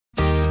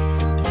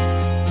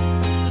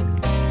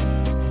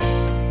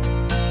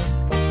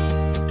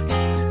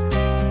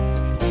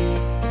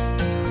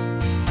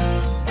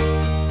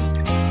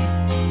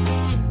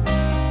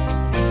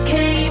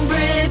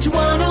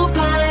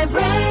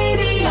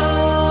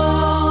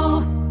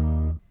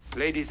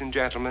Ladies and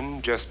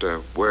gentlemen, just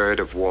a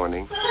word of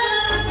warning. Oh,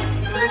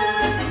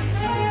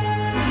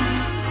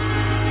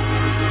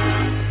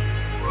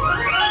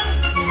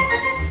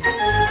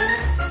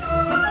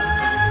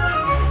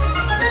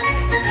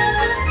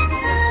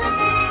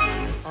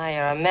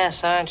 you're a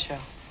mess, aren't you?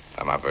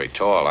 I'm not very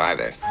tall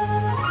either.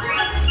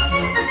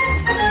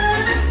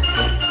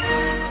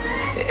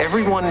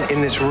 Everyone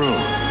in this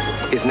room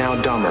is now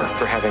dumber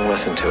for having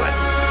listened to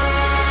it.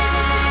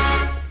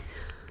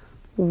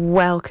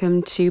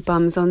 Welcome to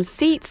Bums on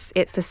Seats.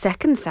 It's the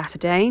second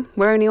Saturday.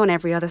 We're only on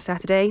every other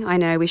Saturday. I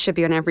know, we should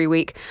be on every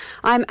week.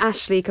 I'm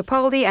Ashley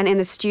Capaldi, and in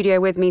the studio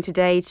with me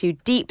today to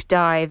deep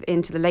dive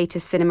into the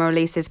latest cinema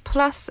releases,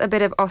 plus a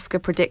bit of Oscar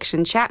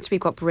prediction chat,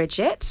 we've got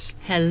Bridget.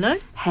 Hello.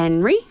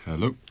 Henry.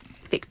 Hello.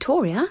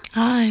 Victoria.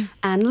 Hi.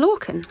 And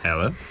Lorcan.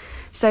 Hello.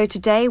 So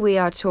today we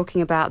are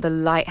talking about The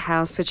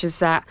Lighthouse, which is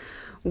that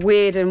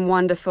weird and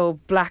wonderful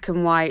black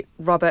and white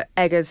Robert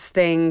Eggers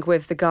thing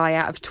with the guy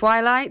out of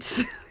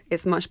Twilight.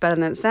 It's much better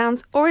than it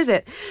sounds. Or is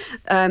it?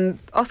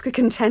 Oscar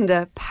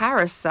contender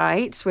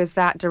Parasite with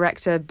that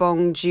director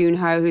Bong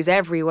Joon-ho, who's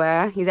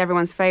everywhere. He's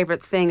everyone's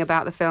favourite thing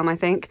about the film, I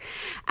think.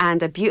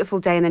 And A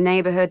Beautiful Day in the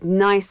Neighbourhood,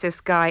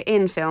 nicest guy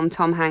in film,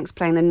 Tom Hanks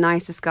playing the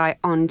nicest guy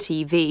on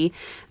TV,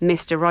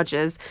 Mr.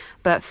 Rogers.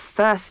 But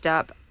first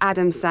up,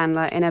 Adam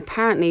Sandler in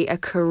apparently a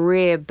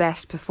career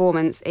best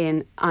performance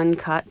in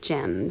Uncut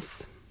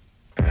Gems.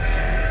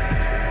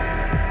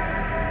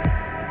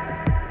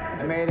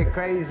 I made a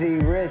crazy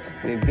risk,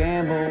 a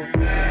gamble,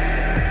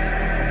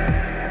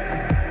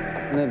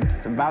 and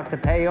it's about to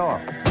pay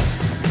off.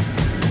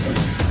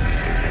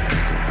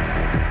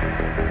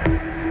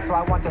 So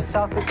I want the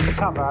Celtics to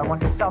cover. I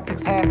want the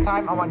Celtics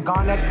halftime. I want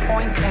Garnett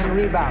points and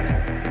rebounds.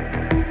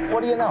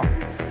 What do you know?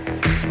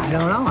 I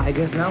don't know. I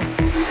just know.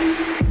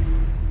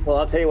 Well,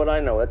 I'll tell you what I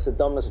know. It's the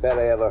dumbest bet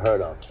I ever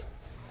heard of.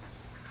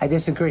 I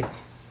disagree.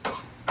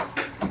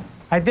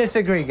 I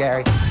disagree,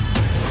 Gary.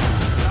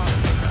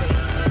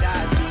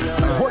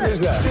 What is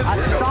that? I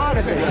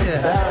started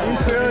it. Are you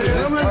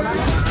serious?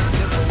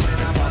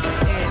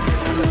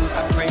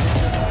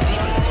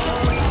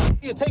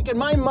 You're taking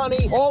my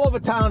money all over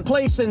town,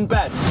 placing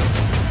bets.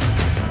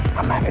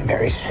 I'm having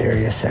very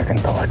serious second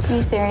thoughts. Are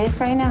you serious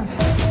right now?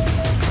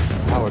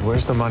 Howard,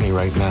 where's the money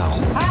right now?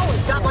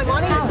 Howard, got my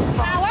money?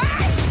 Howard!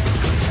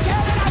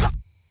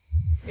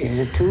 Is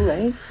it too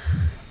late?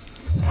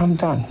 I'm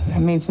done.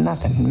 That means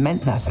nothing. It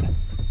meant nothing.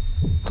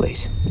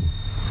 Please.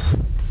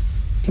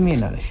 Give me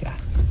another shot.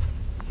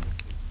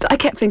 I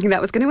kept thinking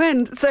that was going to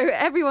end. So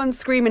everyone's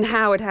screaming,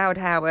 Howard, Howard,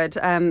 Howard.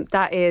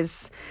 That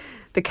is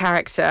the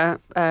character.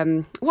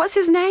 What's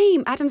his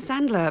name? Adam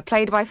Sandler,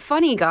 played by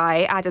funny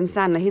guy Adam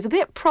Sandler. He's a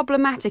bit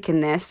problematic in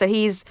this. So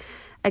he's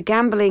a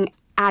gambling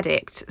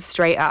addict,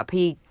 straight up.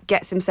 He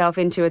gets himself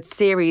into a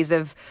series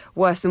of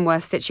worse and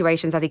worse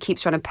situations as he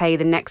keeps trying to pay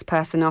the next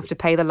person off, to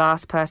pay the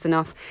last person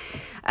off.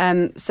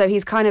 So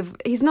he's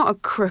not a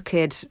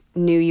crooked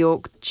New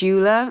York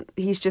jeweler.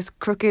 He's just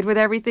crooked with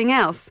everything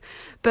else.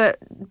 But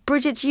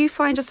Bridget, do you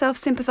find yourself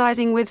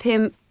sympathising with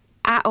him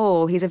at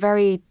all? He's a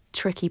very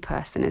tricky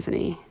person, isn't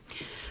he?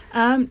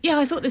 Yeah,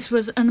 I thought this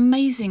was an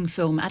amazing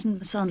film.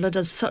 Adam Sandler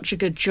does such a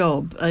good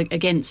job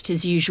against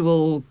his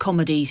usual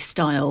comedy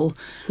style.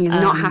 He's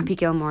not Happy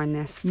Gilmore in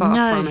this, far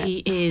from it. No,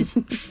 he is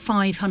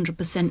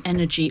 500%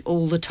 energy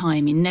all the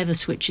time. He never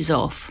switches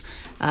off.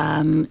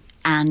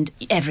 And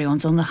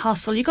everyone's on the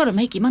hustle. You've got to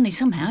make your money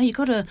somehow. You've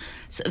got to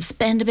sort of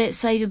spend a bit,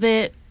 save a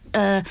bit,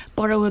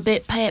 borrow a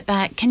bit, pay it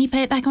back. Can you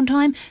pay it back on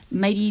time?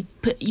 Maybe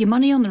put your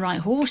money on the right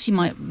horse. You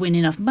might win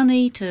enough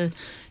money to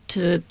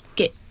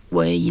get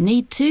where you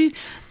need to.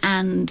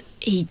 And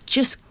he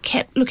just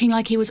kept looking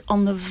like he was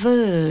on the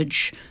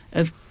verge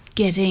of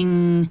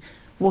getting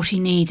what he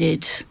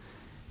needed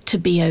to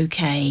be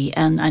okay.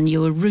 And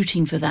you were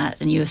rooting for that,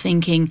 and you were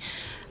thinking,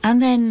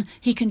 and then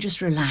he can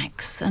just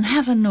relax and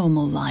have a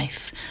normal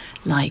life,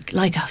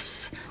 like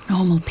us,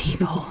 normal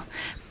people.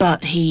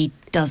 But he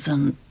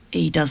doesn't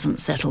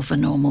settle for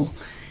normal.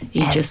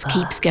 He just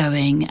keeps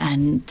going,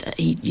 and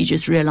you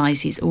just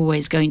realise he's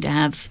always going to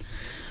have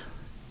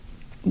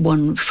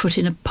one foot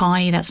in a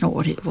pie. That's not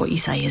what you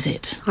say, is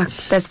it?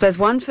 There's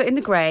one foot in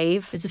the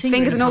grave. There's a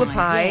fingers in all the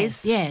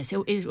pies. Yes.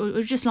 It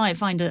would just like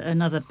find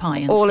another pie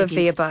and all of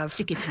the above.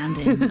 Stick his hand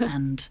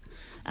in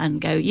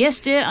and go, yes,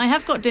 dear, I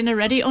have got dinner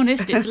ready.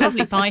 Honest, it's a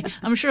lovely pie.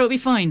 I'm sure it'll be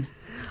fine.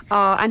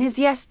 Oh, and his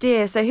yes,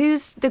 dear. So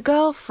who's the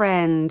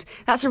girlfriend?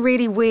 That's a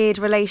really weird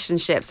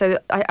relationship. So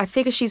I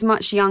figure she's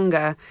much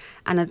younger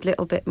and a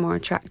little bit more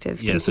attractive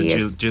than he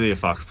is. Julia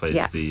Fox plays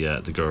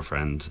the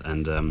girlfriend,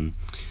 and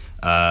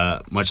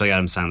much like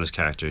Adam Sandler's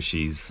character,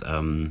 she's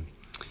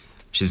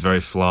very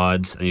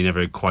flawed, and you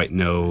never quite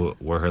know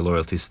where her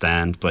loyalties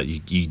stand. But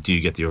you do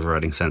get the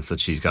overriding sense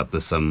that she's got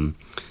this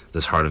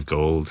heart of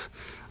gold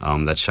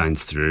that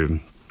shines through.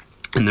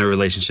 And their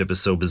relationship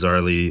is so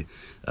bizarrely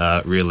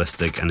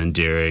realistic and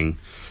endearing.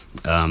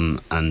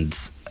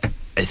 And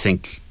I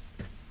think,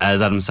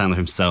 as Adam Sandler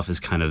himself is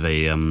kind of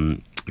a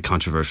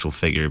controversial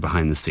figure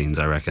behind the scenes,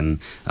 I reckon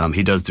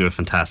he does do a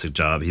fantastic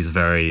job. He's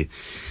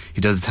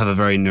he does have a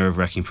very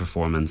nerve-wracking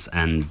performance,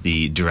 and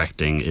the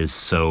directing is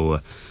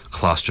so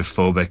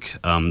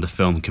claustrophobic. The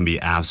film can be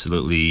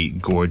absolutely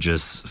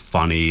gorgeous,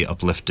 funny,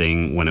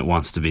 uplifting when it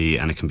wants to be,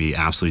 and it can be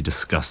absolutely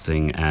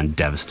disgusting and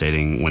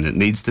devastating when it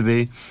needs to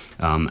be.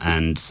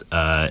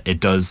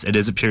 It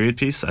is a period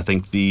piece. I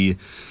think the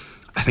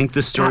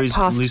story's that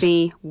passed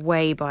me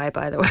way by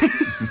the way.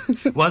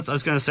 Well, I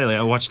was going to say,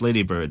 I watched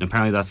Lady Bird, and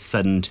apparently that's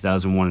set in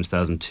 2001 and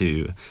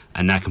 2002,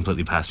 and that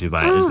completely passed me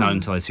by. It's not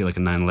until I see a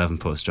 9/11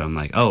 poster I'm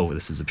like, oh,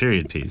 this is a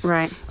period piece.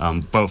 Right.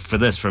 But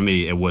for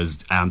me, it was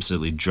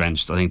absolutely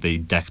drenched. I think they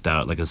decked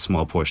out a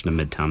small portion of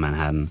Midtown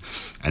Manhattan,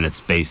 and it's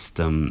based.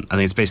 I think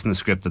it's based on the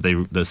script that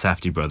the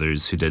Safdie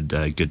brothers, who did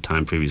Good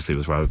Time previously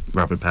with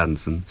Robert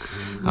Pattinson.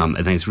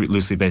 I think it's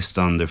loosely based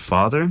on their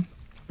father,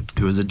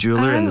 who was a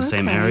jeweler in the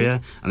same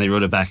area, and they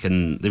wrote it back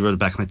in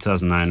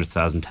 2009 or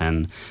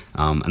 2010,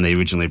 and they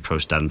originally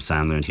approached Adam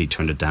Sandler and he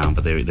turned it down,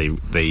 but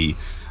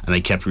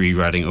they kept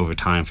rewriting over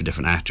time for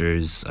different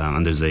actors,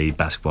 and there's a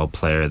basketball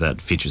player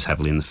that features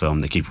heavily in the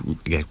film. They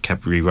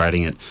kept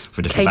rewriting it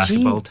for different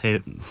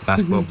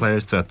basketball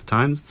players throughout the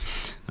times,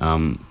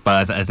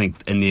 but I think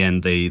in the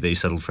end they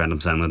settled for Adam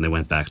Sandler, and they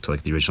went back to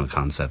the original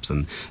concepts,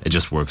 and it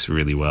just works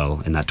really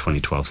well in that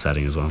 2012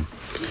 setting as well.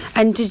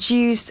 And did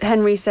you,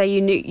 Henry, say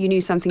you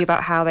knew something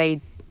about how they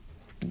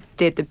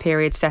did the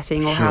period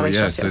setting, or how they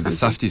shot it? So the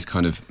Safdies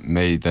kind of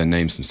made their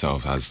names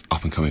themselves as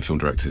up-and-coming film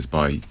directors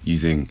by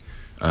using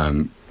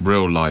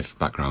real-life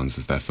backgrounds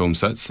as their film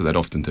sets. So they'd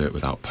often do it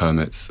without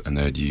permits, and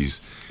they'd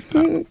use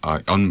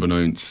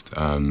unbeknownst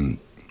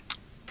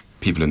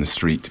people in the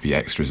street to be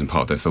extras and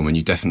part of their film, and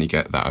you definitely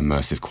get that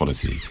immersive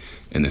quality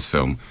in this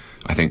film.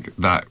 I think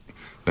that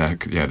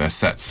their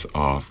sets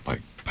are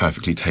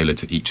perfectly tailored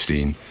to each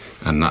scene,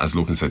 and that, as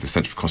Lorcan said, the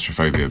sense of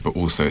claustrophobia, but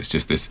also it's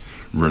just this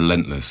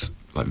relentless,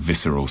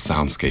 visceral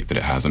soundscape that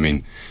it has. I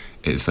mean,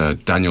 it's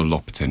Daniel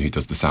Lopatin who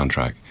does the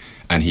soundtrack,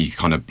 and he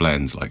kind of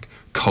blends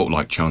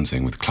cult-like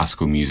chanting with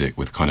classical music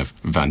with kind of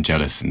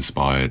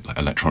Vangelis-inspired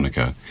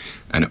electronica,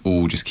 and it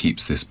all just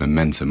keeps this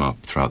momentum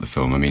up throughout the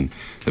film. I mean,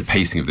 the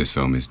pacing of this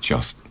film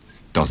just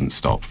doesn't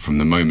stop from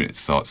the moment it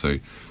starts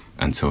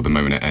until the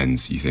moment it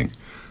ends. You think,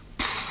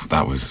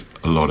 that was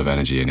a lot of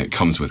energy, and it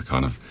comes with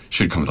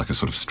should come with a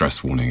sort of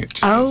stress warning.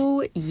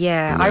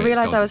 I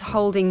realised I was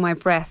holding my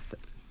breath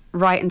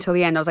right until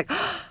the end. I was like,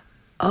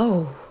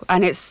 oh,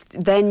 and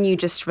then you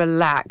just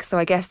relax. So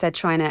I guess they're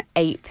trying to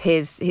ape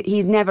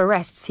he never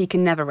rests. He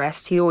can never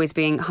rest. He's always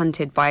being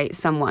hunted by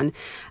someone.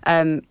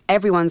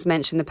 Everyone's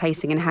mentioned the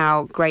pacing and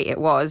how great it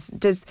was.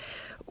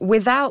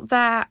 Without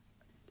that,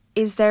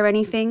 is there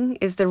anything?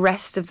 Is the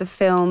rest of the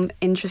film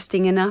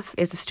interesting enough?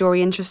 Is the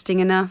story interesting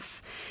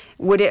enough?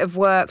 Would it have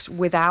worked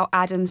without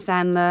Adam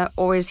Sandler,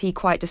 or is he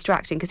quite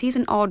distracting? Because he's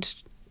an odd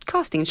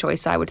casting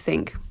choice, I would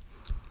think.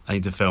 I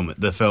think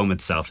the film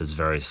itself is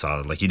very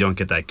solid. You don't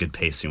get that good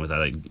pacing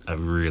without a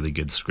really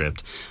good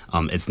script.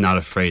 It's not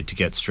afraid to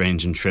get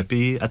strange and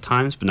trippy at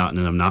times, but not in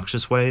an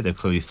obnoxious way. They've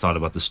clearly thought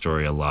about the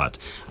story a lot,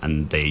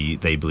 and they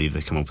believe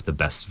they've come up with the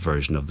best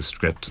version of the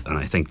script, and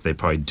I think they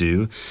probably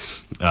do.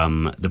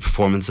 The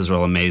performances are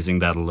all amazing.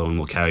 That alone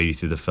will carry you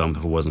through the film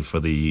if it wasn't for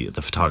the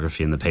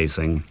photography and the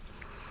pacing.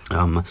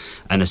 And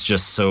it's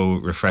just so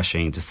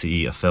refreshing to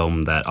see a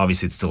film that,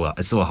 obviously it's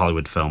still a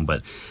Hollywood film,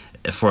 but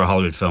for a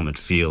Hollywood film it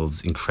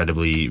feels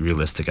incredibly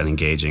realistic and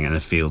engaging, and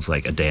it feels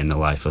like a day in the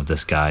life of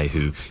this guy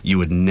who you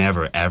would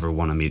never ever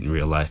want to meet in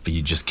real life, but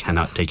you just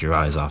cannot take your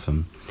eyes off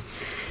him.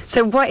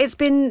 So it's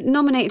been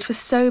nominated for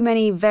so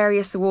many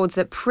various awards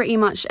at pretty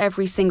much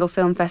every single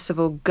film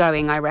festival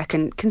going, I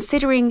reckon.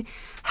 Considering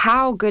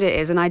how good it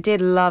is, and I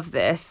did love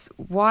this,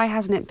 why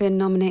hasn't it been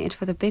nominated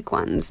for the big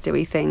ones, do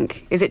we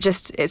think? Is it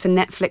just it's a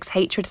Netflix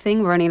hatred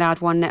thing? We're only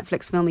allowed one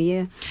Netflix film a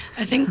year?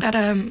 I think that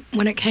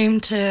when it came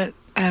to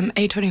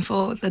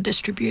A24, the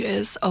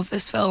distributors of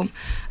this film,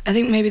 I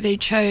think maybe they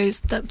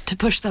chose to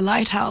push the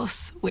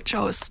Lighthouse, which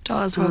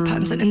stars Robert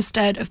Pattinson,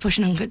 instead of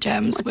pushing Uncut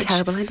Gems. What a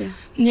terrible idea.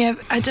 Yeah,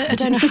 I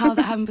don't know how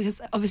that happened,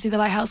 because obviously the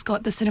Lighthouse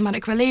got the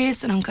cinematic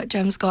release and Uncut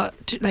Gems got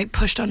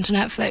pushed onto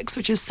Netflix,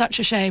 which is such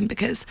a shame,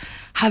 because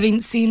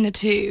having seen the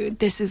two,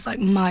 this is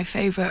my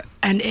favourite,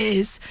 and it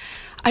is.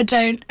 I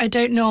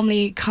don't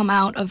normally come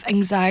out of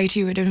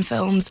anxiety-ridden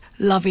films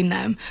loving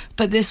them,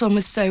 but this one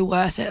was so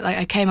worth it.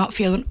 I came out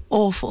feeling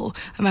awful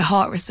and my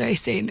heart was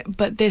racing,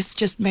 but this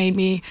just made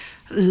me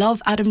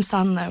love Adam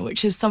Sandler,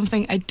 which is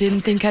something I didn't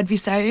think I'd be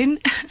saying.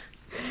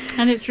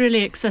 And it's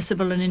really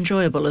accessible and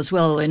enjoyable as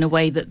well, in a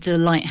way that the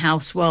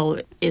Lighthouse, while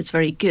it's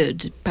very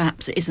good,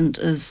 perhaps it isn't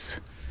as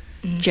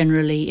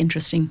generally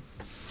interesting.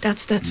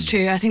 That's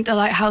true. I think the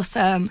Lighthouse,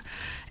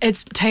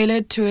 it's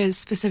tailored to a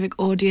specific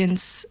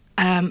audience.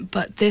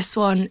 But this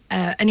one,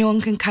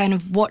 anyone can kind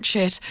of watch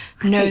it,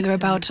 they're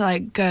about to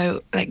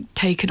go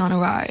taken on a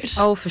ride.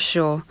 Oh, for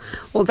sure.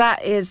 Well,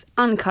 that is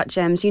Uncut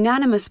Gems.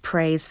 Unanimous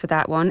praise for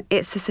that one.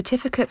 It's a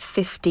certificate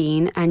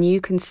 15, and you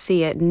can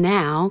see it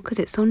now because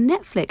it's on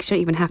Netflix. You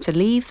don't even have to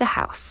leave the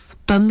house.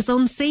 Bums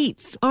on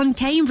Seats on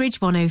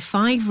Cambridge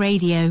 105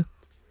 Radio.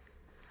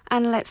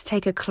 And let's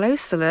take a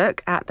closer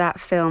look at that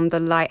film, The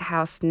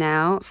Lighthouse,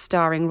 now,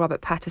 starring Robert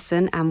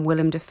Pattinson and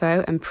Willem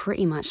Dafoe, and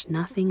pretty much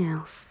nothing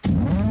else.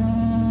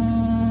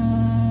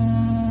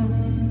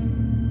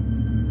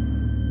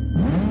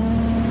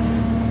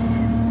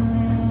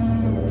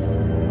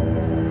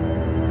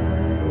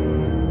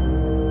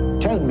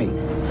 Tell me,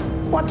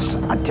 what's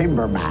a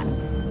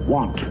timberman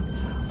want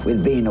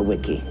with being a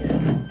wickie?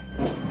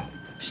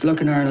 Just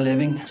looking to earn a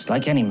living, just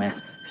like any man.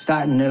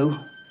 Starting new.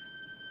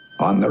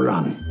 On the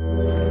run.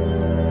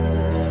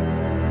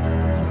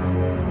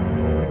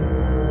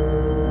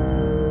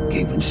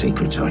 Keeping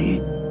secrets, are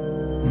you?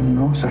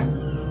 No, sir.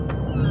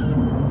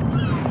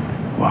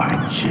 Why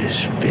don't you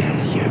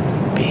spill your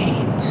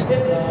beans?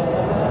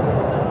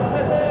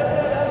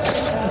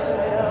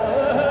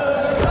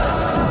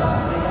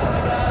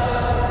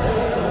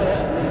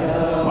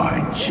 Why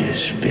don't you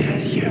spill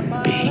your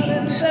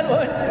beans?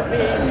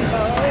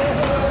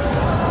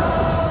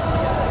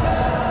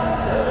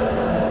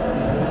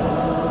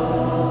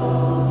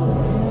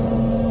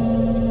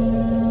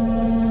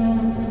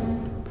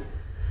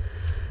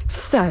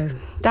 So,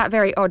 that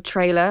very odd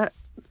trailer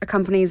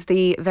accompanies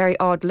the very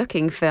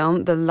odd-looking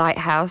film, The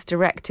Lighthouse,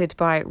 directed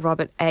by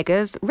Robert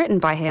Eggers, written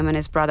by him and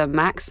his brother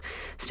Max,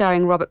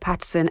 starring Robert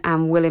Pattinson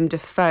and Willem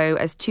Dafoe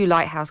as two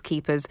lighthouse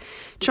keepers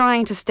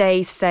trying to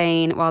stay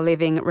sane while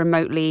living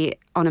remotely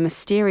on a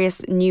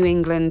mysterious New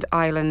England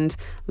island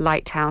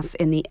lighthouse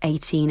in the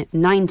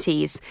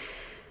 1890s.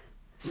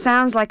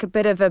 Sounds like a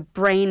bit of a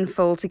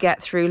brainful to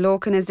get through.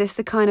 Lorcan, is this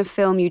the kind of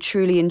film you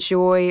truly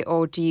enjoy,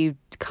 or do you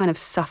kind of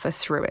suffer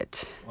through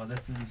it? Well,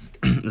 this is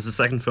the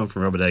second film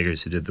from Robert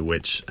Eggers, who did The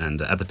Witch,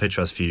 and at the Picture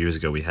House a few years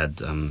ago we had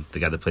the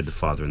guy that played the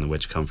father in The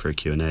Witch come for a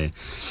Q&A,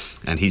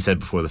 and he said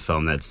before the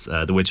film that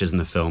The Witch isn't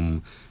a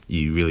film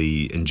you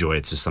really enjoy,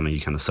 it's just something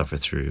you kind of suffer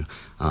through.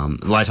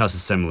 Lighthouse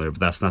is similar, but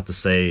that's not to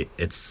say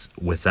it's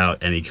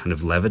without any kind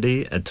of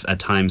levity. At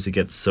times it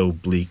gets so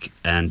bleak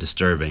and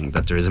disturbing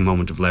that there is a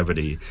moment of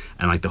levity,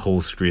 and like the whole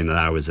screen that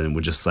I was in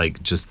would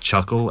just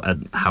chuckle at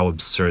how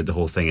absurd the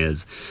whole thing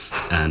is.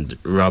 And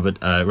Robert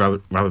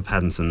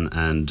Pattinson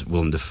and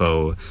Willem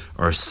Dafoe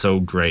are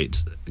so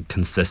great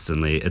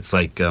consistently. It's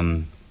like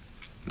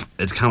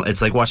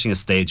it's like watching a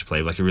stage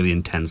play, like a really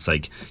intense,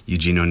 like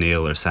Eugene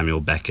O'Neill or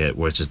Samuel Beckett,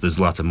 where it's just there's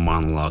lots of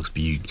monologues,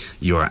 but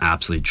you are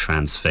absolutely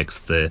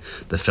transfixed. The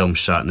film's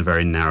shot in a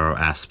very narrow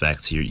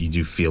aspect, so you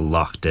do feel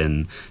locked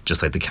in,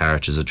 just like the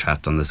characters are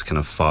trapped on this kind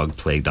of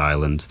fog-plagued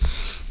island.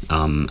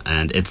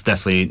 And it's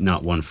definitely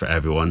not one for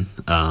everyone.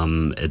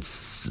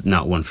 It's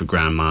not one for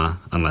grandma,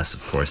 unless,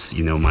 of course,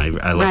 I love my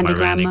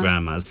Randy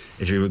grandmas.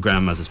 If you're with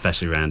grandmas,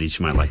 especially Randy,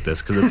 she might like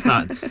this, because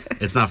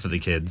it's not for the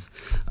kids.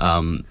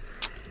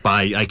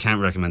 But I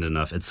can't recommend it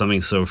enough. It's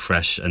something so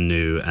fresh and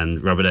new,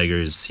 and Robert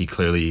Eggers, he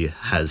clearly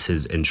has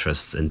his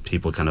interests in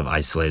people kind of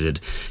isolated.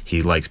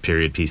 He likes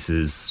period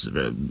pieces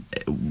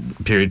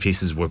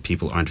where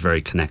people aren't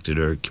very connected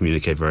or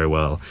communicate very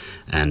well,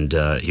 and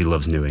he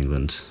loves New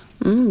England.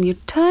 You're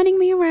turning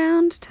me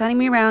around.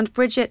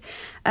 Bridget,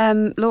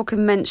 Lorcan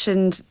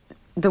mentioned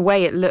the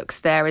way it looks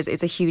there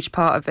is a huge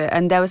part of it,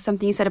 and there was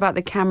something you said about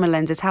the camera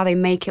lenses, how they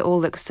make it all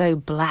look so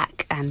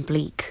black and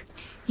bleak.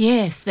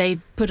 Yes, they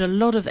put a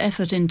lot of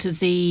effort into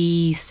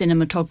the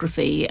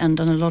cinematography and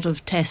done a lot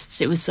of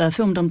tests. It was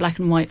filmed on black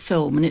and white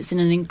film, and it's in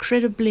an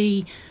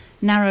incredibly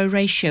narrow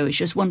ratio. It's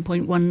just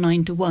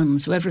 1.19 to 1,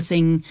 so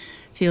everything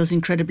feels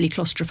incredibly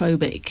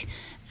claustrophobic.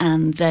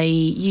 And they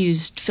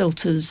used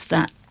filters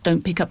that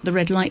don't pick up the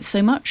red light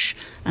so much,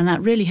 and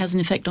that really has an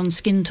effect on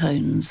skin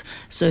tones.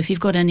 So if you've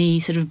got any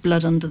sort of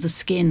blood under the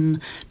skin,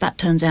 that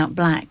turns out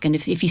black, and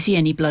if you see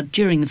any blood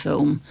during the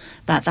film,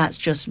 that's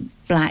just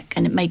black,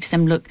 and it makes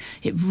them look,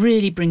 it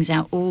really brings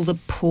out all the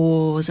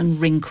pores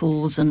and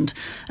wrinkles and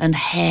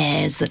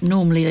hairs that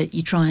normally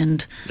you try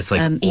and it's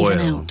like even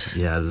oil. out.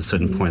 Yeah, at a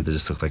certain point they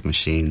just look like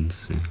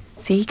machines. Yeah.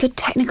 See, good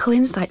technical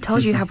insight.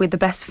 Told you have with the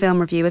best film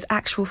reviewers,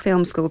 actual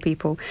film school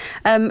people.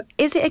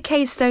 Is it a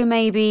case, though,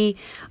 maybe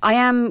I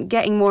am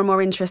getting more and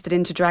more interested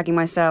into dragging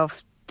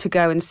myself to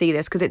go and see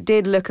this, because it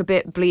did look a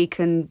bit bleak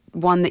and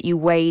one that you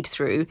wade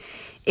through.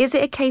 Is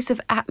it a case of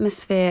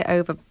atmosphere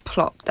over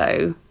plot,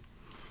 though?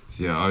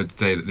 Yeah, I would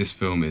say that this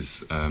film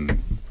is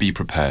be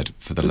prepared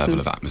for the level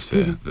of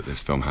atmosphere that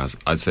this film has.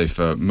 I'd say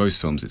for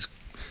most films it's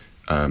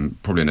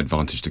probably an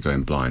advantage to go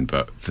in blind,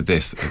 but for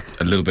this,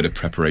 a little bit of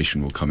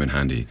preparation will come in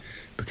handy,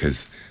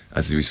 because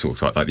as we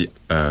talked about, like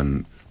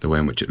the way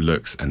in which it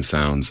looks and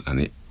sounds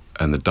and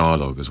the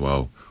dialogue as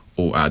well,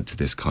 all add to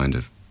this kind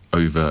of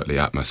overtly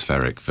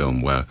atmospheric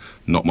film where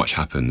not much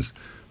happens,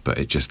 but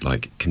it just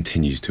like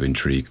continues to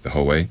intrigue the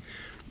whole way.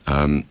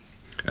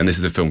 And this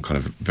is a film kind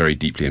of very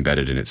deeply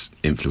embedded in its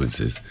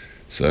influences.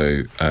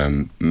 So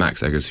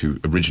Max Eggers, who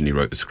originally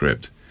wrote the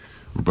script,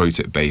 wrote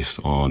it based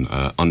on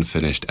an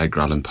unfinished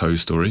Edgar Allan Poe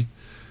story.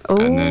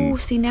 Oh,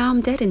 see, now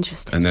I'm dead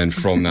interested. And then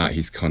from that,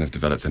 he's kind of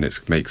developed, and it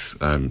makes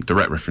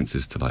direct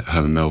references to like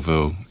Herman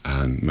Melville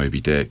and Moby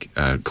Dick,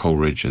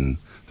 Coleridge and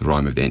The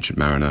Rime of the Ancient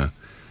Mariner.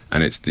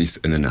 And it's these,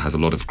 and then it has a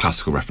lot of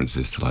classical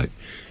references to like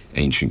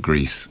ancient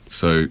Greece.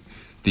 So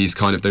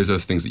those are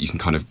things that you can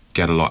kind of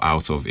get a lot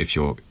out of if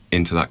you're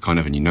into that kind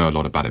of and you know a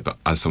lot about it. But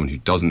as someone who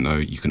doesn't know,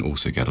 you can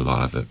also get a lot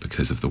out of it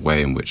because of the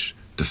way in which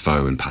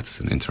Defoe and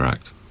Patterson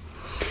interact.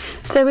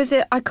 So is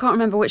it, I can't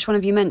remember which one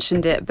of you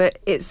mentioned it, but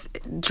it's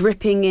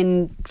dripping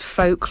in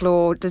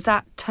folklore. Does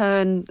that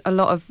turn a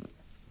lot of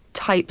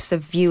types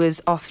of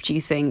viewers off, do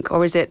you think?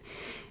 Or is it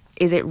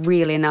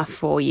real enough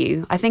for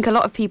you? I think a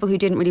lot of people who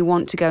didn't really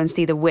want to go and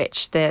see The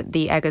Witch,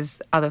 the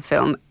Eggers' other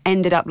film,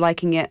 ended up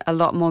liking it a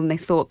lot more than they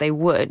thought they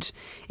would.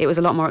 It was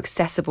a lot more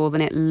accessible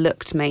than it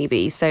looked,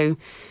 maybe. So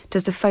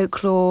does the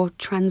folklore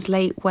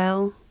translate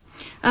well?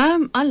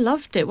 I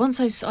loved it.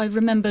 Once I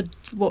remembered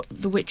what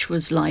The Witch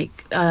was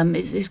like.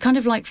 It's kind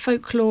of like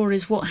folklore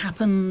is what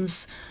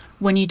happens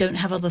when you don't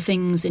have other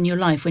things in your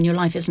life, when your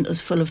life isn't as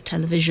full of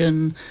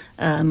television.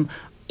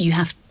 You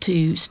have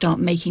to start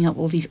making up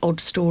all these odd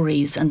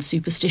stories and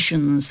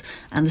superstitions,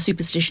 and the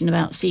superstition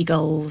about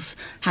seagulls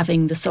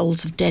having the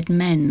souls of dead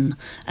men,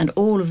 and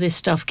all of this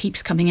stuff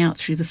keeps coming out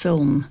through the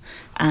film.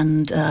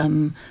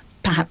 And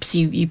perhaps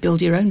you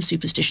build your own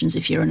superstitions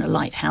if you're in a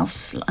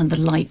lighthouse, and the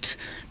light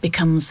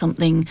becomes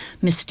something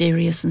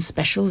mysterious and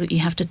special that you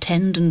have to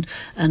tend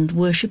and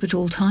worship at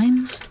all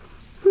times.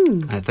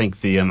 I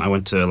think I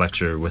went to a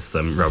lecture with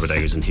Robert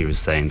Eggers, and he was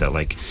saying that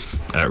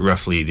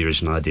roughly the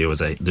original idea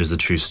was there's a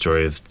true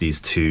story of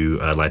these two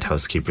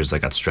lighthouse keepers that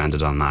got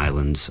stranded on an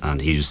island,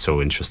 and he was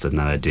so interested in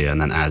that idea. And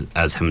then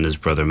as him and his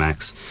brother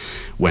Max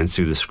went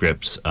through the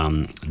script,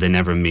 they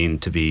never mean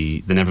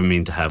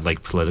to have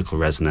like political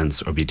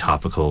resonance or be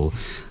topical.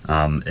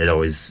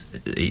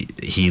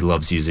 He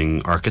loves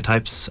using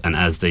archetypes, and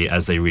as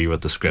they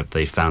rewrote the script,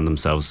 they found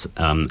themselves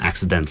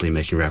accidentally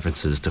making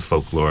references to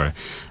folklore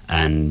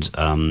and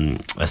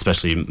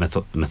especially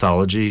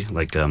mythology.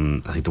 Like I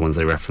think the ones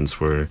they referenced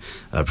were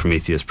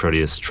Prometheus,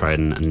 Proteus,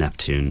 Trident, and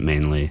Neptune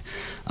mainly.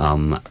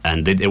 And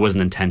it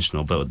wasn't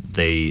intentional, but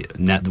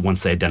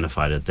once they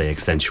identified it, they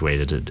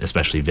accentuated it,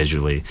 especially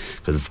visually,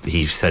 because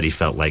he said he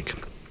felt like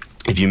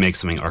if you make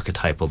something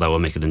archetypal, that will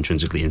make it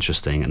intrinsically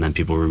interesting, and then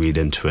people will read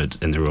into it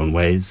in their own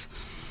ways,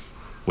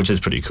 which is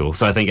pretty cool.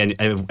 So I think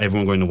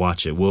everyone going to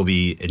watch it will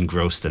be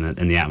engrossed in it,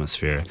 in the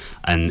atmosphere,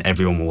 and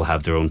everyone will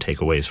have their own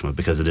takeaways from it,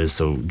 because it is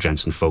so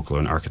drenched in folklore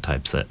and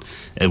archetypes that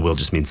it will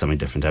just mean something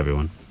different to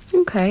everyone.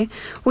 Okay.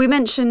 We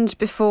mentioned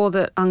before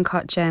that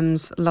Uncut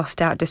Gems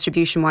lost out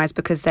distribution-wise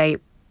because they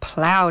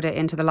ploughed it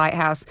into the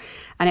Lighthouse,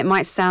 and it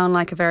might sound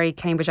like a very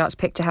Cambridge Arts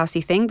Picture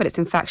Housey thing, but it's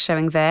in fact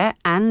showing there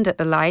and at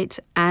the Light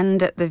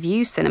and at the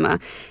View Cinema.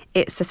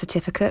 It's a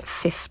certificate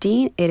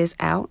 15. It is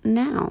out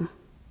now.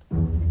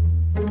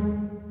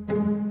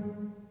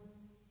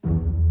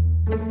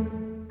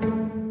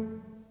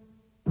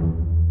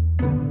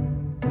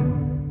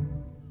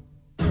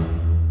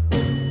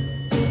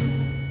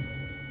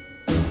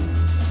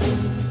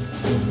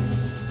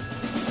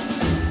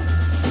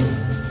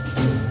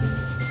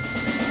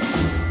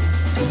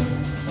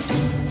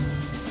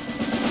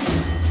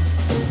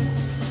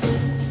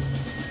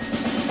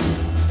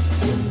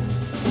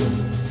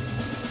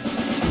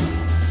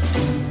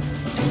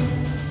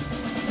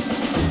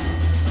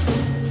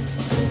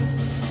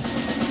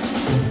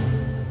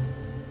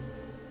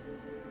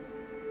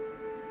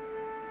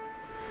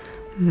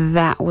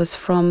 That was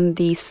from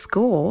the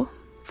score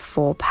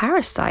for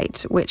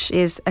Parasite, which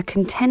is a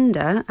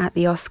contender at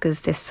the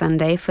Oscars this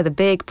Sunday for the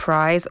big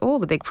prize, all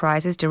the big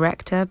prizes,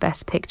 director,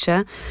 best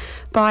picture,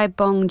 by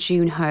Bong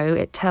Joon-ho.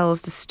 It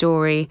tells the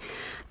story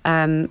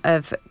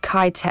of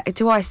Kai-taek.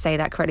 Do I say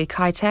that correctly?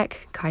 Kai-taek?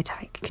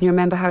 Kai-taek. Can you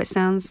remember how it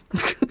sounds?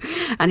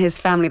 And his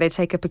family, they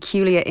take a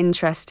peculiar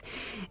interest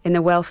in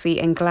the wealthy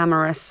and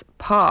glamorous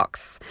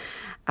Parks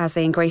as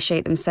they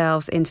ingratiate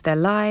themselves into their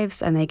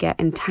lives, and they get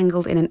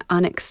entangled in an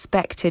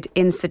unexpected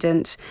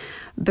incident.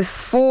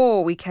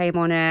 Before we came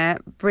on air,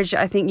 Bridget,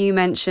 I think you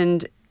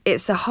mentioned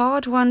it's a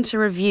hard one to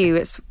review.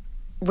 It's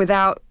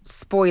without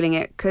spoiling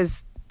it,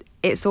 because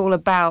it's all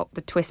about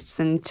the twists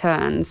and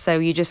turns, so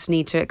you just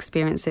need to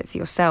experience it for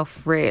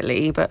yourself,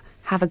 really, but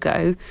have a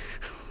go.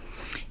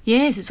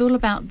 Yes, it's all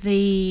about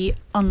the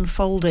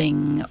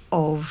unfolding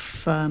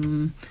of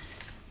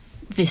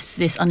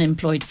this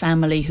unemployed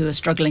family who are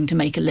struggling to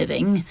make a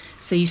living.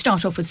 So you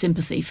start off with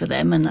sympathy for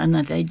them, and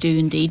they do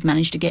indeed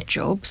manage to get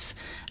jobs.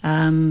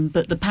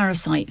 But the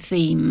Parasite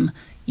theme,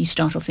 you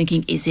start off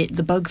thinking, is it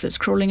the bug that's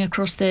crawling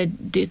across their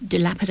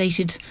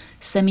dilapidated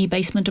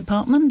semi-basement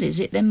apartment? Is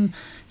it them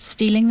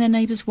stealing their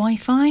neighbour's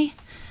Wi-Fi?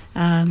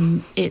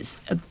 It's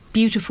a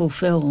beautiful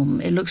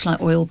film. It looks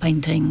like oil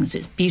paintings.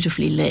 It's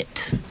beautifully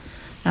lit.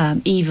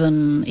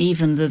 Even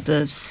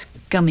the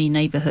scummy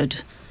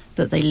neighbourhood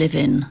that they live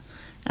in.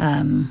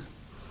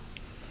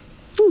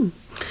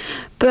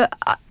 But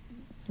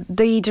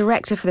the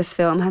director for this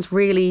film has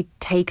really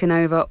taken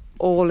over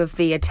all of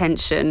the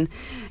attention.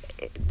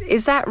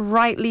 Is that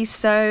rightly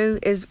so?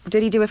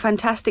 Did he do a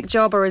fantastic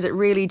job, or is it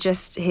really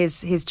just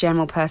his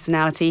general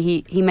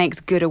personality? He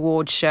makes good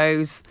award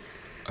shows.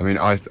 I mean,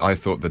 I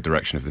thought the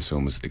direction of this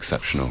film was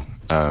exceptional.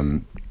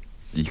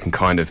 You can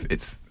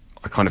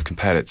I kind of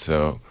compared it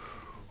to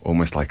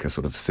almost like a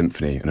sort of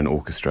symphony and an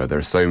orchestra. There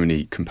are so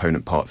many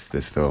component parts to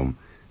this film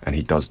and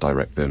he does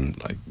direct them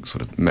like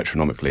sort of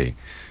metronomically,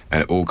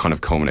 and it all kind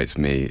of culminates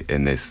for me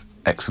in this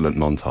excellent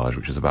montage,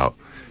 which is about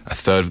a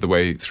third of the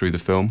way through the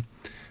film,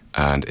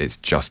 and it's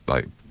just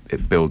like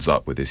it builds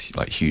up with this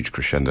like huge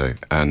crescendo,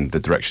 and the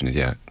direction is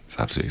it's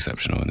absolutely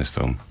exceptional in this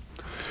film.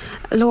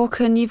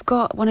 Lorcan, you've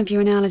got one of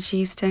your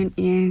analogies, don't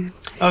you?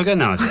 Oh, I've got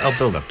an analogy. I'll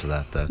build up to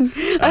that, though.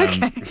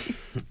 Okay.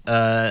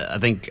 I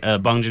think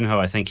Bong Joon-ho,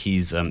 I think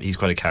he's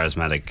quite a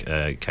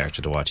charismatic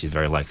character to watch. He's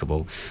very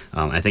likable.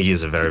 I think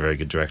he's a very, very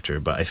good director,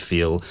 but I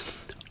feel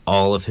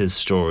all of his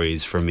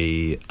stories, for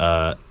me,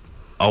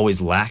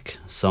 always lack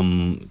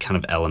some kind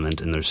of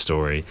element in their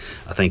story.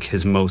 I think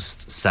his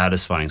most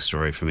satisfying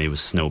story for me was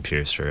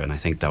Snowpiercer, and I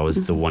think that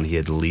was the one he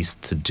had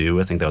least to do.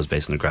 I think that was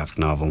based on a graphic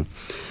novel.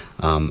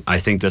 I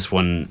think this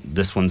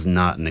one's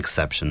not an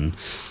exception.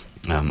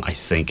 I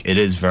think it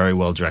is very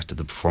well directed.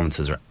 The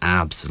performances are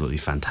absolutely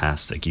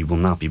fantastic. You will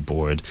not be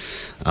bored.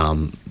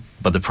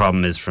 But the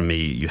problem is, for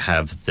me, you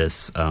have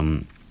this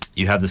kind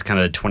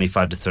of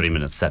 25 to 30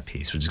 minute set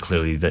piece, which is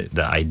clearly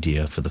the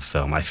idea for the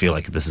film. I feel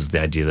like this is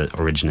the idea that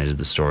originated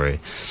the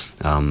story.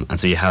 And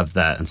so you have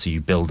that, and so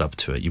you build up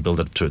to it. You build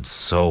up to it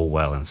so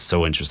well, and it's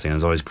so interesting.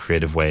 There's always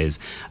creative ways.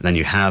 And then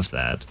you have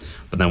that.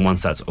 But then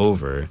once that's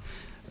over,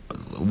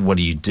 what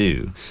do you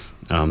do?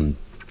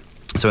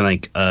 So I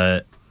think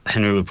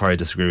Henry would probably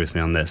disagree with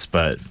me on this,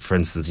 but for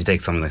instance, you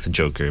take something like The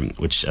Joker,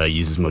 which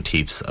uses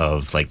motifs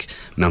of like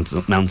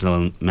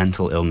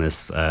mental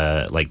illness,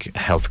 like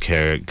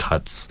healthcare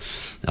cuts,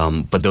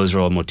 but those are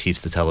all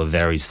motifs to tell a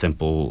very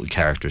simple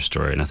character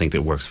story, and I think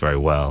that works very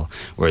well.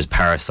 Whereas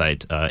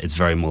Parasite, it's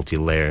very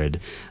multi-layered,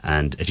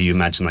 and if you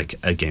imagine like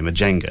a game of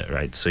Jenga,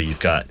 right? So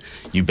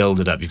you build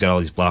it up, you've got all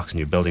these blocks, and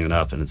you're building it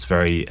up, and it's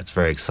very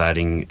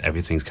exciting.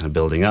 Everything's kind of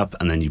building up,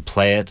 and then you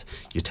play it.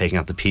 You're taking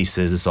out the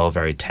pieces. It's all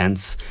very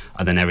tense,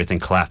 and then everything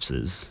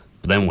collapses.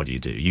 But then what do?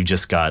 You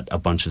just got a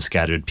bunch of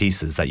scattered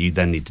pieces that you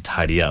then need to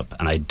tidy up,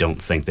 and I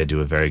don't think they do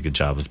a very good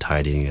job of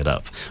tidying it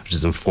up, which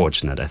is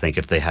unfortunate. I think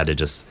if they had to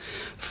just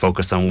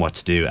focus on what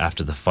to do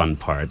after the fun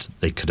part,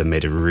 they could have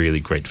made a really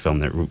great film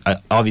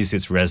that obviously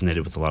it's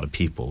resonated with a lot of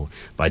people,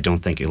 but I don't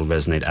think it'll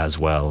resonate as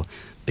well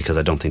because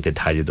I don't think they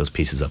tidied those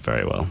pieces up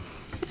very well.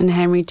 And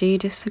Henry, do you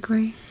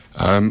disagree?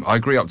 I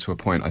agree up to a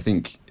point. I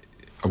think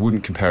I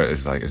wouldn't compare it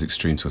as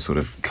extreme to a sort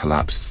of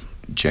collapsed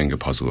Jenga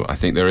puzzle. I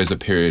think there is a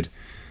period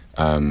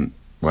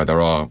where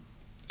there are,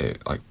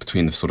 like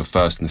between the sort of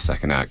first and the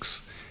second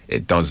acts,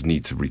 it does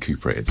need to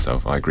recuperate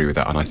itself. I agree with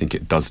that, and I think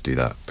it does do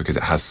that because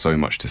it has so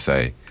much to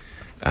say,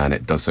 and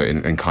it does so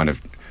in kind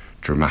of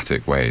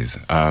dramatic ways.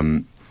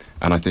 And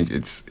I think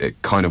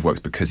it kind of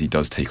works because he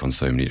does take on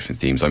so many different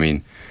themes. I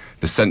mean,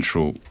 the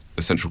central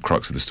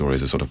crux of the story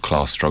is a sort of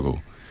class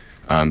struggle,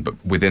 but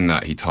within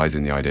that he ties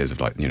in the ideas of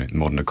like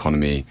modern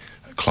economy,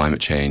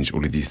 climate change,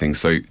 all of these things.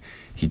 So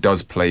he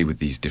does play with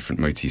these different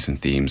motifs and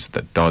themes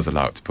that does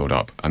allow it to build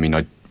up. I mean,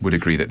 I would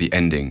agree that the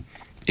ending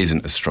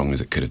isn't as strong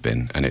as it could have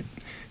been, and it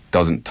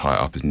doesn't tie it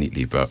up as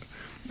neatly, but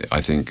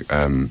I think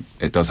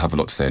it does have a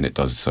lot to say, and it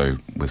does so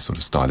with sort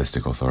of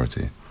stylistic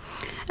authority.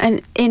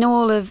 And in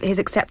all of his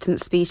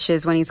acceptance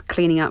speeches, when he's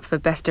cleaning up for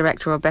Best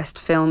Director or Best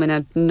Film in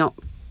a not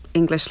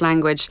English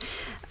language,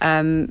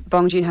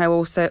 Bong Joon-ho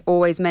also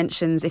always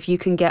mentions if you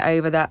can get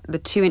over the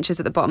 2 inches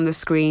at the bottom of the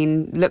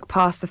screen, look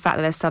past the fact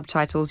that there's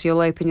subtitles,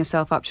 you'll open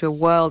yourself up to a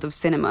world of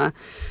cinema,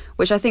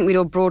 which I think we'd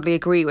all broadly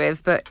agree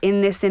with. But in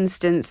this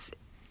instance,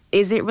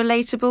 is it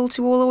relatable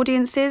to all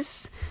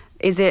audiences?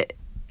 Is it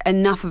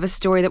enough of a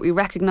story that we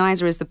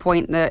recognise, or is the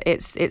point that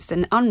it's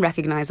an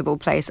unrecognisable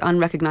place,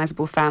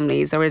 unrecognisable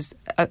families, or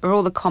are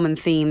all the common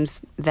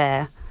themes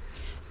there?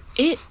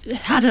 It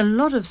had a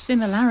lot of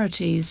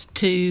similarities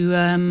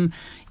to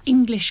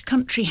English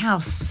country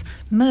house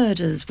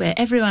murders, where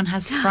everyone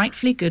has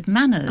frightfully good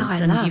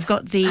manners, you've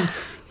got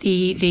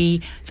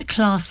the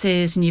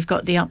classes, and you've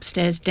got the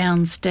upstairs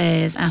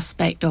downstairs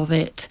aspect of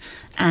it,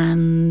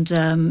 and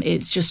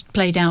it's just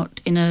played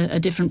out in a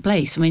different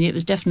place. I mean, it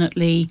was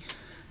definitely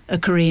a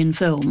Korean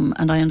film,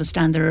 and I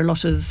understand there are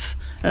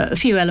a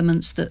few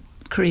elements that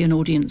Korean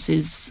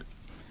audiences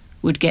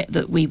would get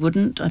that we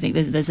wouldn't. I think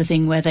there's a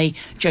thing where they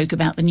joke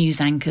about the news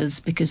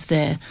anchors because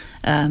they're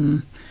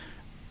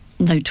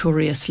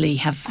notoriously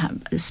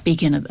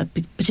speak in a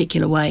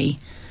particular way,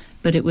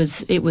 but it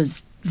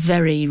was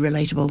very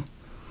relatable.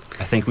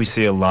 I think we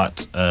see a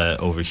lot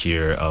over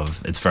here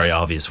of, it's very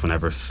obvious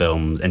whenever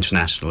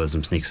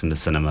internationalism sneaks into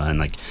cinema, and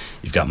like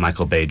you've got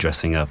Michael Bay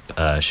dressing up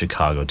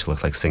Chicago to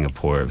look like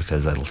Singapore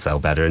because that'll sell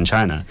better in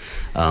China,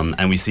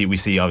 and we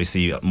see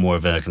obviously more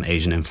of an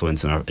Asian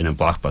influence in our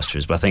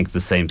blockbusters, but I think the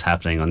same's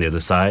happening on the other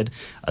side.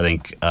 I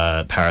think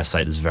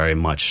Parasite is very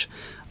much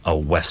a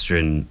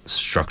Western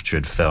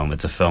structured film.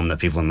 It's a film that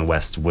people in the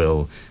West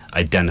will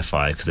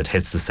identify because it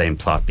hits the same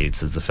plot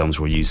beats as the films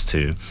we're used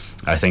to.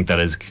 I think that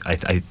is,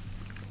 I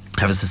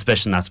have a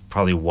suspicion that's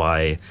probably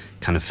why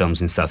kind of films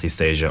in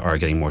Southeast Asia are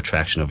getting more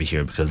traction over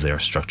here, because they are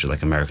structured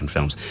like American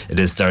films. It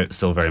is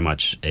still very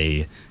much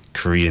a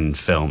Korean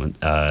film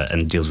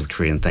and deals with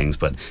Korean things,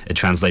 but it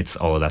translates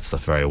all of that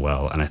stuff very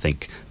well, and I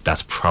think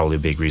that's probably a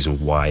big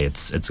reason why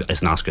it's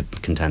an Oscar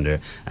contender,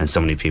 and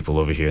so many people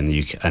over here in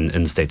the UK and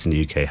in the States and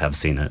the UK have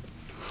seen it.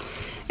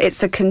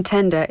 It's a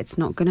contender. It's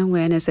not going to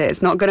win, is it?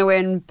 It's not going to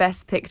win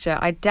Best Picture.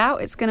 I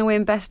doubt it's going to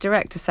win Best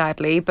Director,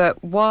 sadly,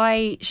 but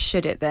why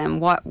should it then?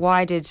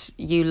 Why did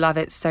you love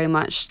it so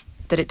much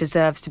that it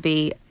deserves to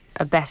be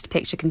a Best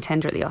Picture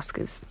contender at the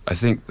Oscars? I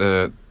think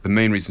the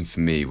main reason for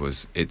me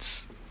was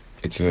it's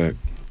a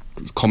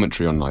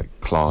commentary on like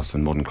class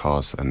and modern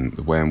class and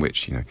the way in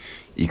which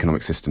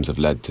economic systems have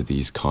led to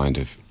these kind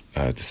of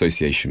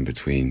dissociation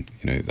between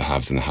the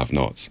haves and the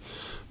have-nots.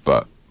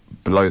 But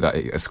below that,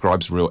 it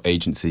ascribes real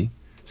agency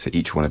to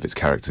each one of its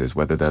characters,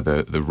 whether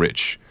they're the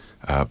rich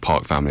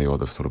Park family or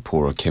the sort of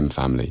poorer Kim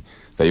family.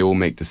 They all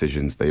make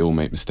decisions, they all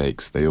make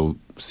mistakes, they all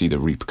see the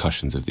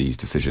repercussions of these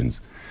decisions.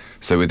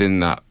 So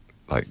within that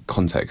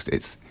context,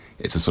 it's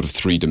a sort of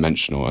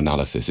three-dimensional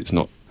analysis. It's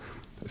not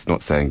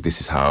saying this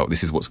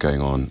is what's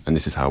going on and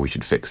this is how we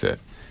should fix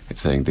it.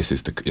 It's saying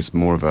it's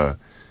more of a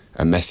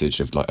message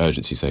of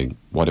urgency, saying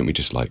why don't we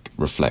just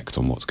reflect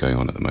on what's going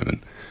on at the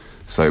moment.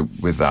 So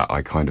with that,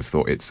 I kind of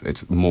thought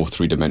it's more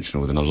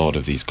three-dimensional than a lot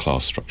of these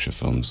class structure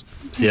films.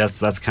 See,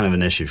 that's kind of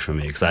an issue for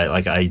me, because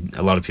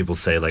a lot of people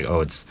say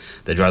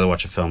they'd rather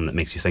watch a film that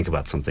makes you think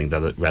about something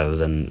rather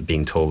than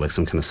being told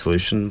some kind of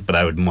solution. But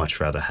I would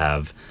much rather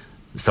have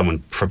someone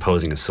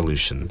proposing a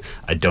solution.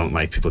 I don't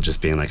like people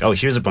just being oh,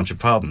 here's a bunch of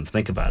problems,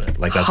 think about it.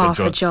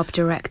 That's job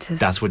directors.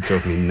 That's what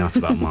drove me nuts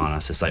about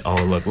Monas. It's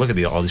oh, look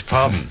at all these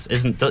problems.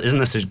 Isn't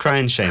this a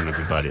crying shame,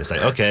 everybody? It's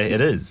okay,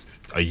 it is.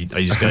 Are you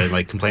just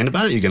gonna complain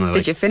about it? Are you gonna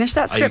Did you finish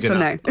that script or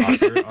no?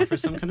 offer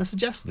some kind of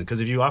suggestion? Because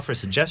if you offer a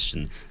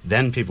suggestion,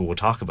 then people will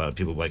talk about it.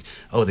 People will be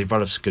oh, they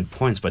brought up good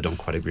points, but I don't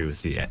quite agree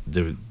with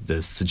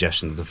the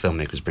suggestion that the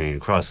filmmaker's bringing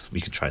across.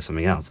 We could try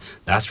something else.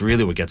 That's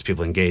really what gets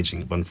people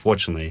engaging. But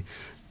unfortunately,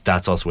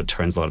 that's also what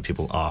turns a lot of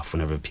people off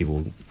whenever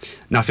people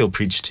not feel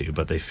preached to,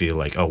 but they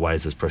feel oh, why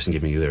is this person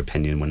giving you their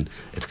opinion when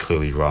it's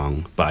clearly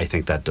wrong? But I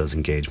think that does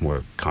engage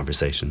more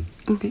conversation.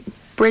 Okay.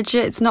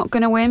 Bridget, it's not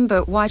going to win,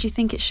 but why do you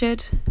think it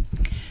should?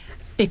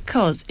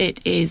 Because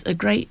it is a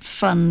great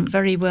fun,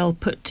 very well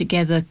put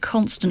together,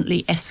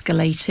 constantly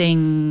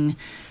escalating,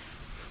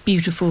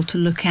 beautiful to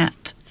look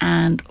at,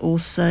 and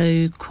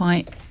also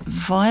quite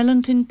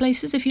violent in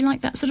places, if you like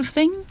that sort of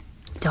thing.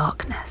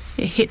 Darkness.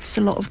 It hits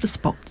a lot of the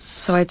spots.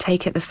 So I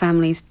take it the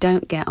families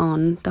don't get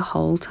on the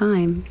whole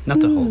time. Not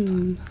the whole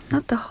time.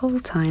 Not the whole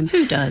time.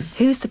 Who does?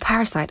 Who's the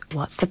parasite?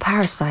 What's the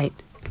parasite?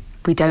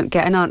 We don't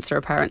get an answer,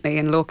 apparently,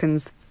 and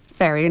Lorcan's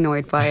very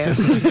annoyed by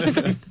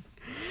it.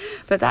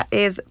 But that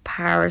is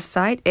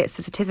Parasite. It's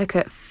a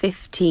certificate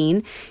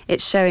 15.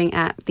 It's showing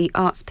at the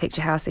Arts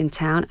Picture House in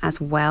town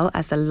as well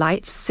as the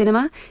Lights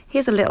Cinema.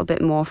 Here's a little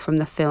bit more from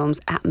the film's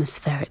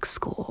atmospheric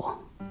score.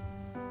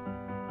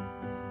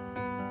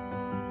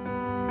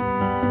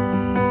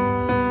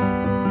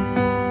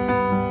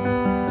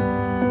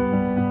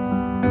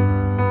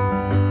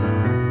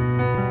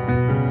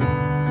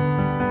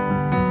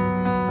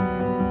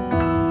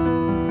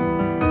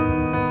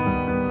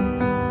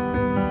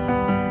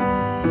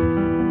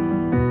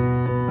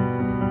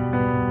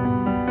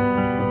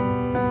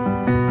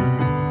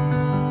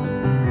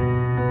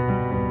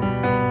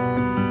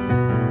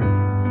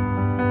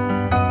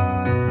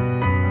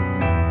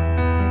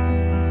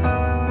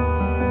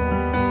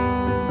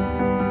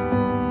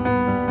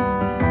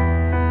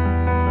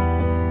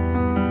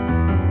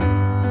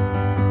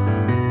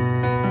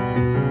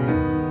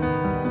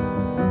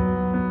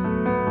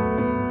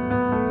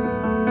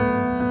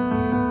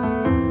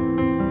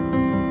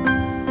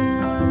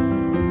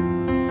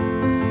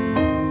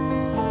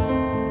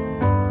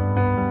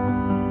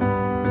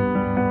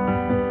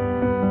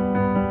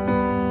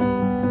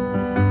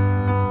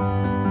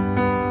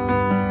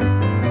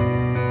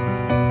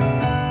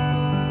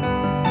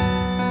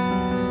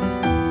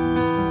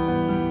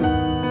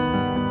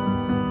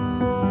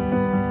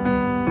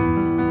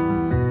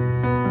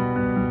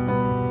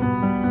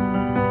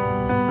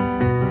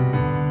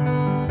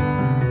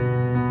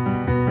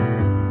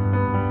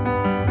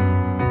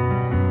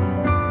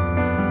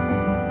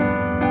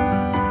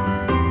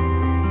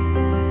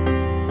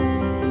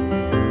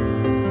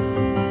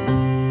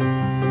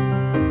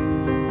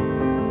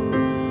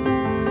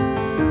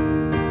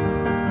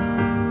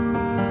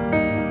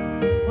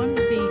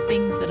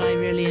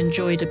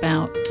 enjoyed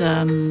about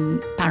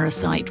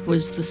Parasite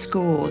was the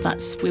score.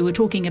 We were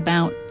talking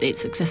about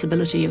its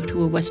accessibility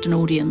to a Western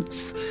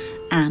audience,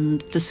 and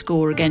the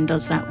score again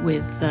does that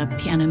with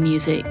piano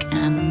music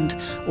and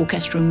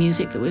orchestral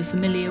music that we're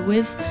familiar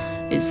with.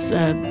 It's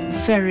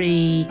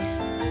very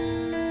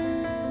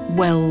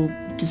well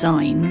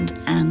designed,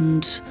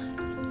 and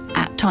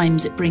at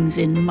times it brings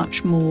in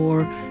much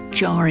more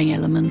jarring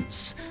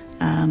elements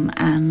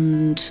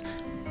and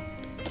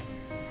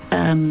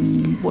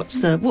what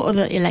are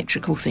the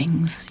electrical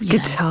things?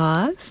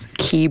 Guitars,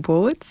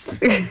 keyboards,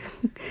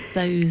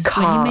 those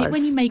cars.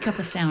 When you make up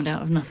a sound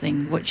out of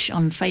nothing, which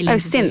I'm failing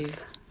to synth.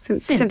 do.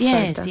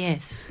 Synth,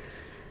 yes.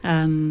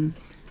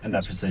 And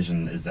that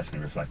precision is definitely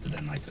reflected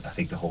in, like, I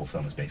think the whole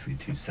film is basically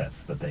 2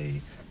 sets that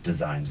they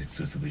designed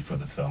exclusively for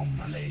the film,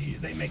 and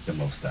they make the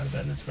most out of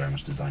it, and it's very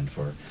much designed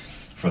for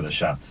the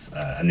shots,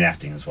 and the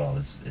acting as well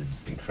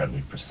is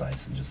incredibly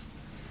precise, and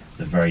just, it's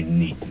a very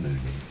neat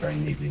movie, very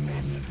neatly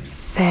made movie.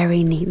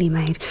 Very neatly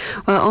made.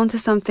 Well, on to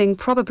something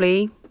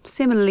probably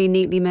similarly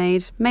neatly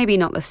made. Maybe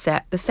not the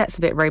set. The set's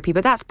a bit ropey,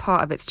 but that's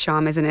part of its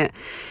charm, isn't it?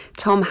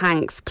 Tom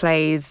Hanks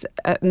plays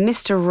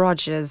Mr.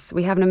 Rogers.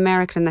 We have an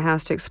American in the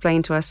house to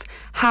explain to us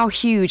how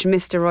huge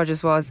Mr.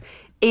 Rogers was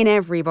in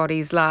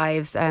everybody's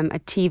lives. A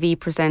TV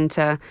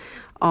presenter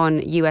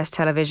on US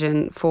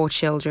television for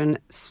children,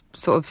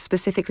 sort of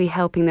specifically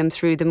helping them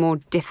through the more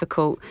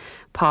difficult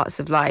parts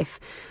of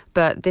life.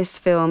 But this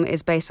film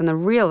is based on the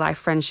real-life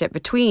friendship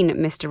between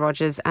Mr.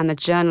 Rogers and the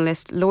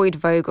journalist Lloyd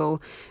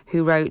Vogel,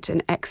 who wrote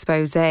an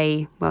expose.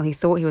 Well, he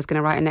thought he was going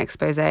to write an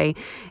expose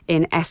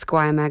in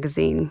Esquire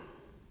magazine.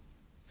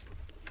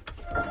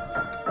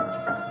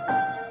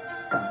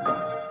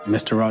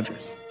 Mr.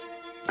 Rogers,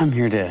 I'm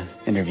here to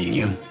interview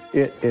you.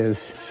 It is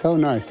so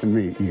nice to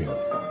meet you.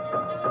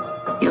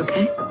 You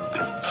okay?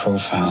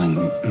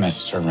 Profiling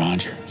Mr.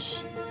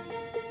 Rogers.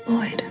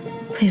 Lloyd,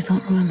 please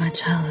don't ruin my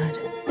childhood.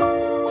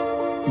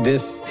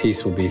 This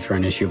piece will be for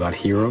an issue about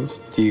heroes.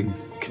 Do you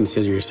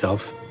consider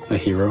yourself a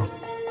hero?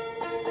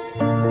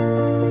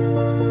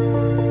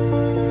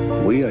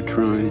 We are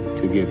trying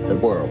to give the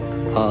world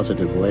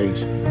positive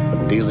ways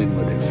of dealing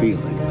with their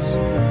feelings.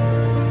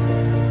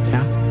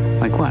 Yeah?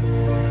 Like what?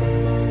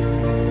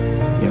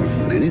 There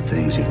are many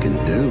things you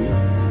can do.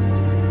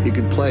 You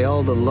can play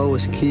all the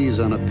lowest keys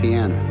on a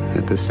piano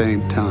at the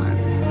same time.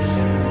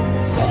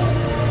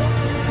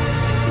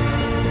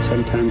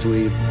 Sometimes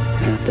we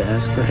have to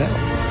ask for help,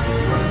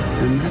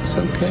 and that's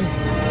okay.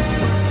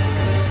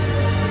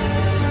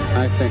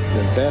 I think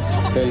the best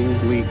thing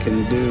we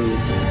can do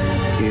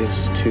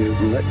is to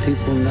let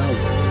people know,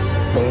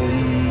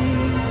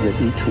 that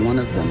each one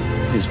of them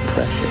is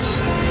precious.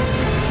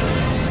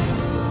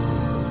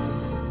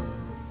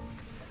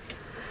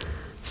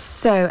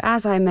 So,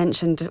 as I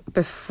mentioned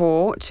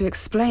before, to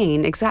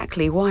explain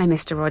exactly why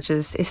Mr.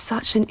 Rogers is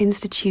such an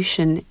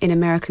institution in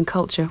American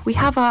culture, we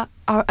have our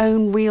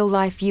own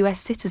real-life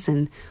US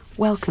citizen.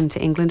 Welcome to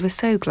England. We're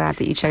so glad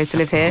that you chose to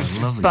live here.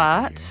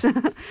 But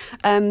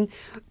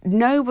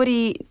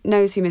nobody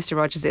knows who Mr.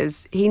 Rogers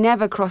is. He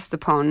never crossed the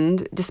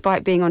pond,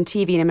 despite being on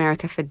TV in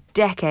America for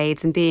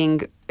decades and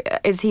being...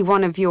 is he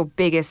one of your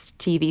biggest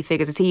TV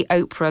figures? Is he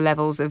Oprah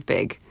levels of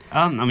big?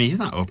 I mean, he's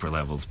not Oprah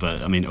levels,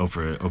 but I mean,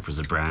 Oprah's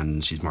a brand,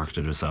 and she's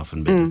marketed herself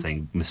and been the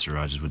thing. Mr.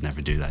 Rogers would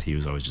never do that. He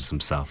was always just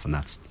himself, and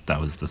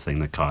that was the thing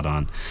that caught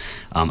on.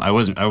 I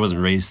wasn't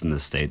raised in the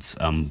States,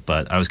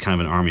 but I was kind of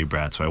an army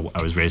brat, so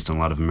I was raised on a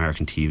lot of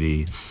American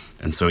TV,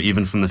 and so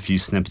even from the few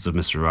snippets of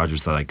Mr.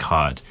 Rogers that I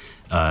caught,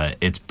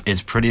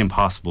 it's pretty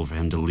impossible for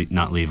him to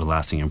not leave a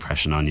lasting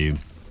impression on you.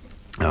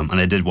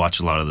 And I did watch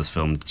a lot of this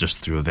film just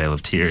through a veil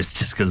of tears,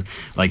 just because,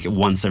 like,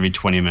 once every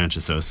 20 minutes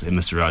or so,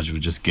 Mr. Rogers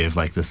would just give,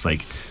 like, this,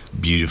 like,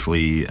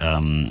 beautifully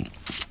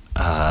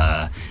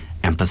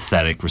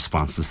empathetic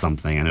response to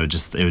something, and it would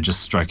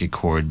just strike a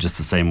chord just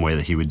the same way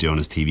that he would do on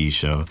his TV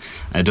show.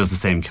 And it does the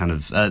same kind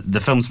of... the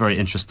film's very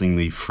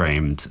interestingly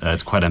framed.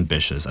 It's quite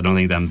ambitious. I don't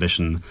think the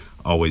ambition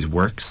always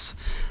works.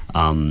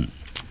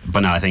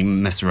 But no, I think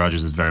Mr.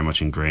 Rogers is very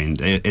much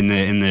ingrained in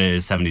the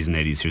 70s and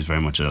 80s. He was very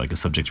much a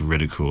subject of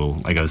ridicule.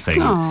 Like I was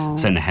saying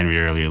to Henry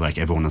earlier, like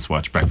everyone that's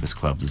watched Breakfast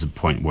Club, there's a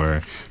point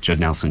where Judd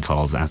Nelson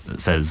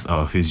says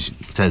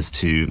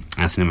to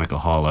Anthony Michael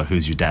Hall,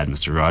 "Who's your dad,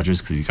 Mr.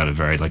 Rogers?" Because he's got a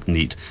very like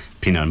neat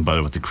peanut and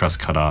butter with the crust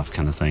cut off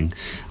kind of thing.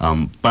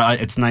 But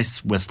it's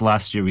nice. With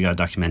last year we got a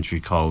documentary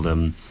called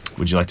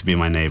 "Would You Like to Be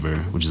My Neighbor,"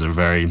 which is a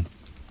very...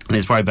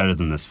 It's probably better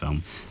than this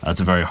film. It's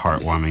a very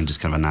heartwarming, just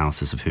kind of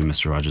analysis of who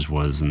Mr. Rogers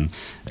was, and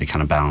it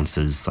kind of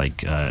balances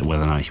like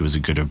whether or not he was a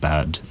good or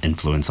bad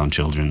influence on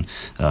children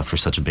for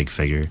such a big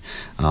figure.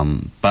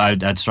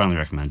 But I'd strongly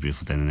recommend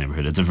Beautiful Day in the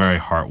Neighborhood. It's a very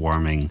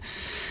heartwarming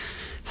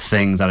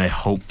thing that I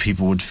hope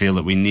people would feel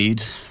that we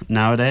need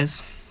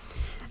nowadays.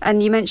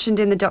 And you mentioned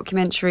in the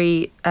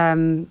documentary,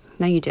 no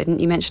you didn't,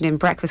 you mentioned in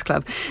Breakfast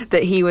Club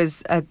that he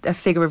was a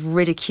figure of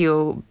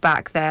ridicule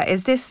back there.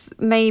 Is this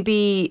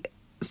maybe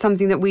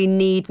something that we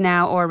need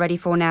now or are ready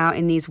for now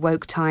in these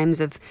woke times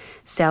of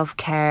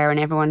self-care and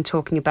everyone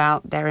talking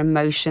about their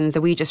emotions?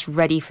 Are we just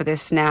ready for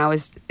this now?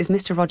 Is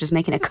Mr. Rogers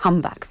making a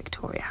comeback,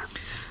 Victoria?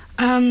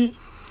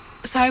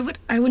 So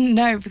I wouldn't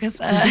know because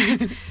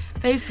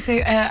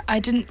basically I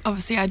didn't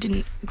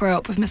grow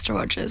up with Mr.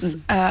 Rogers,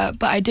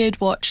 but I did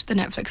watch the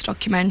Netflix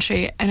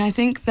documentary, and I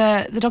think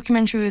the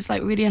documentary was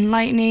like really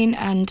enlightening,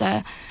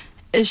 and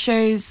it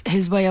shows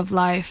his way of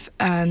life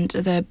and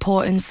the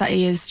importance that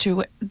he is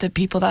to the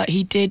people that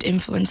he did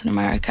influence in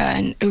America,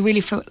 and it really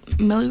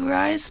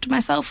familiarised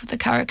myself with the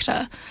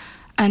character.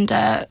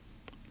 And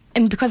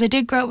because I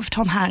did grow up with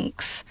Tom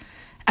Hanks,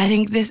 I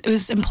think it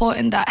was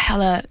important that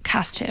Hella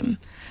cast him,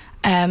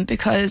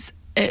 because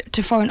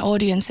to foreign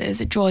audiences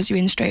it draws you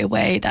in straight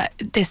away that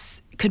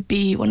this could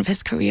be one of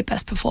his career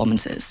best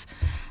performances.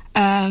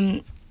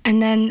 And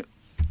then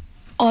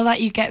all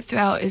that you get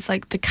throughout is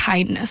like the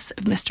kindness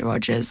of Mr.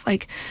 Rogers.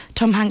 Like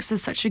Tom Hanks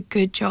does such a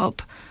good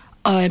job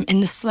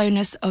in the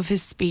slowness of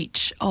his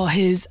speech, or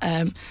his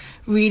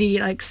really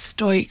like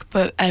stoic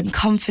but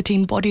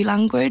comforting body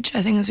language.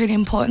 I think is really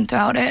important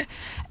throughout it.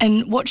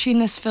 And watching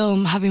this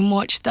film, having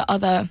watched the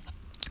other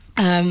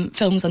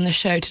films on the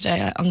show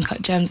today, like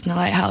Uncut Gems and The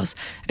Lighthouse,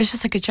 it's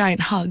just like a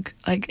giant hug.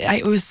 Like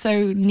it was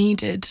so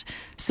needed.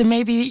 So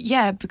maybe,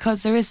 yeah,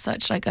 because there is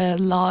such like a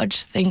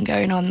large thing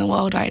going on in the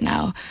world right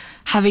now,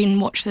 having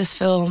watched this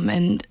film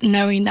and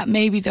knowing that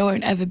maybe there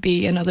won't ever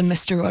be another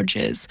Mr.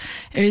 Rogers,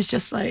 it was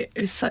just like,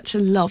 it was such a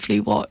lovely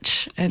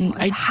watch. And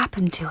what has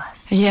happened to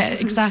us? Yeah,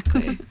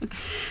 exactly.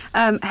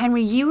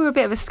 Henry, you were a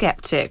bit of a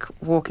skeptic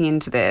walking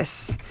into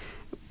this.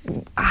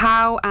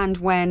 How and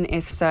when,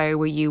 if so,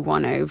 were you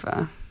won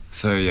over?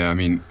 So, yeah, I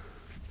mean,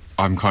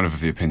 I'm kind of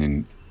the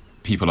opinion,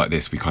 people like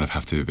this we kind of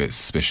have to be a bit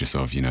suspicious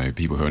of, you know,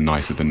 people who are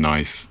nicer than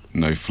nice,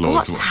 no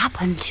flaws. What's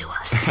happened to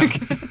us?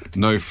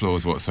 No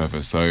flaws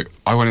whatsoever. So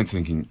I went into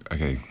thinking,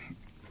 okay,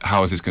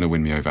 how is this going to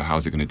win me over? How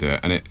is it going to do it?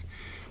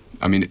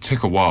 And it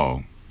took a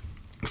while,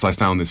 because I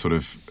found this sort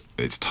of,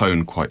 its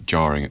tone quite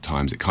jarring at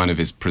times. It kind of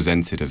is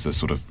presented as a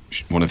sort of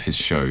one of his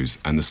shows,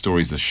 and the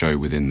story's a show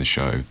within the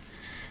show.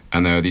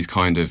 And there are these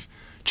kind of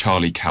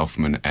Charlie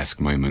Kaufman-esque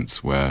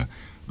moments where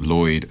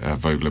Lloyd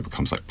Vogler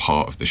becomes like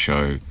part of the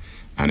show,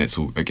 and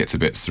it gets a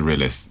bit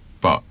surrealist.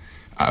 But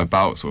at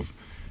about sort of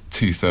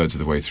 2/3 of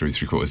the way through,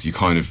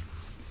 3/4,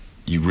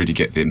 you really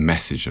get the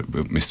message that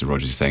Mr.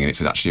 Rogers is saying, and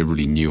it's actually a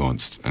really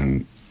nuanced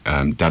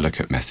and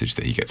delicate message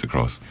that he gets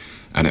across,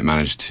 and it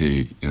managed to,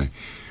 you know,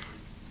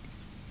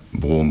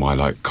 warm my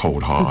like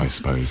cold heart, I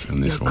suppose,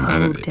 in this one.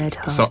 Cold, and dead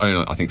heart. So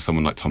I think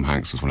someone like Tom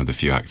Hanks was one of the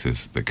few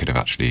actors that could have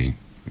actually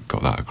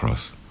got that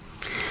across.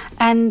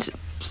 And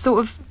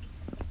sort of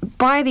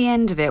by the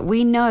end of it,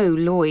 we know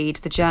Lloyd,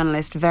 the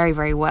journalist, very,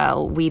 very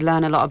well. We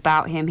learn a lot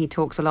about him. He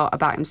talks a lot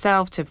about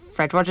himself to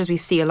Fred Rogers. We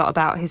see a lot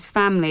about his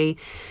family.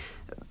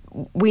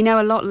 We know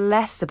a lot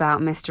less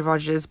about Mr.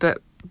 Rogers, but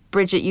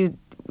Bridget, you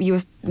were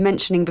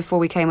mentioning before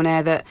we came on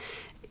air that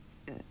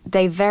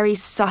they very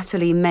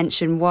subtly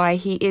mention why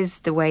he is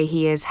the way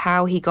he is,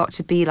 how he got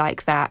to be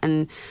like that,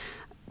 and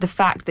the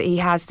fact that he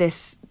has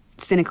this,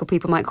 cynical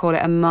people might call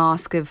it, a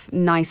mask of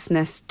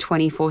niceness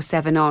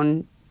 24/7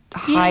 on,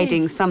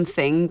 hiding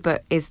something,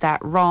 but is that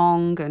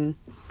wrong? And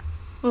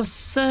well,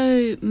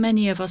 so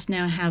many of us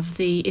now have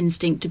the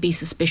instinct to be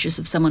suspicious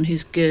of someone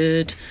who's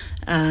good,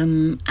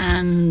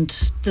 and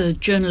the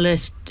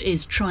journalist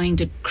is trying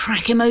to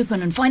crack him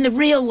open and find the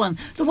real one,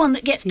 the one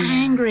that gets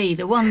angry,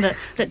 the one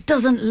that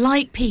doesn't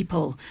like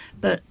people.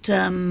 But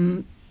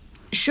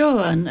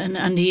sure,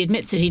 and he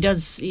admits it, he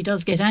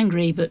does get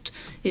angry, but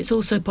it's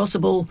also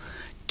possible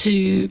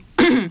to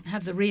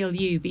have the real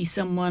you be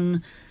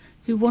someone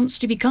who wants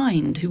to be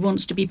kind, who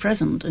wants to be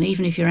present. And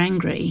even if you're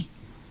angry,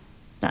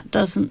 that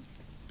doesn't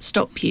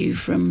stop you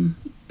from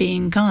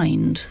being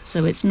kind.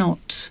 So it's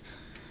not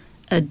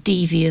a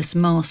devious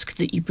mask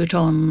that you put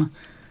on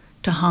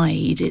to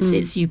hide.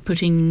 It's you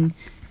putting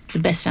the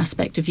best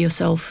aspect of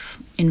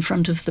yourself in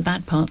front of the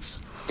bad parts.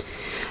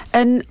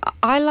 And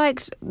I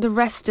liked the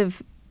rest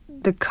of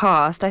the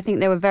cast. I think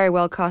they were very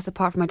well cast,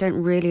 apart from I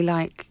don't really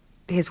like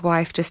his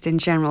wife just in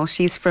general.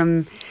 She's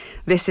from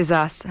This Is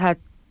Us. Her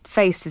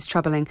face is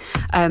troubling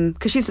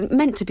because she's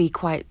meant to be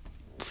quite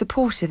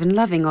supportive and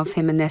loving of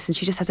him in this, and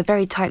she just has a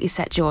very tightly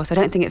set jaw, so I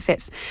don't think it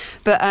fits.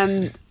 But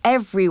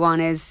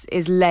everyone is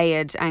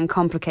layered and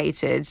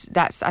complicated.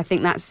 I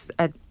think that's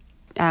a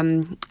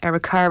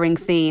recurring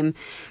theme.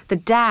 The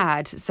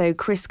dad, so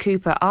Chris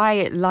Cooper,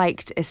 I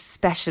liked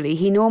especially.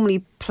 He normally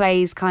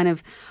plays kind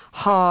of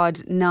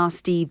hard,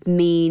 nasty,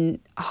 mean,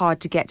 hard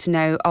to get to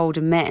know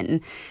older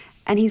men,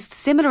 and he's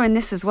similar in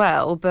this as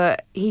well,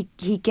 but he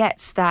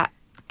gets that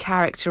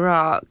character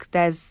arc.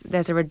 There's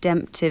a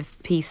redemptive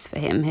piece for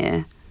him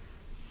here.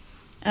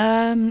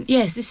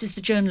 Yes, this is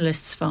the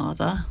journalist's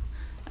father,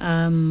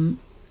 and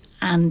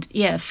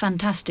yeah,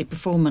 fantastic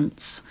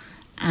performance,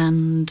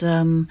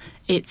 and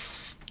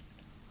it's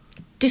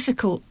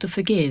difficult to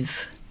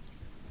forgive.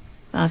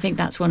 I think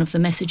that's one of the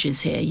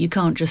messages here. You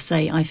can't just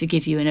say I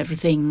forgive you and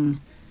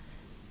everything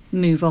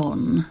move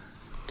on,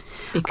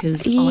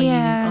 because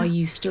are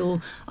you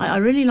still? I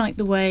really like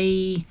the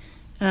way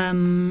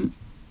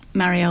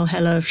Marielle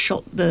Heller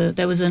shot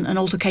there was an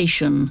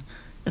altercation,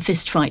 a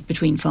fist fight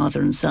between father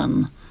and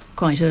son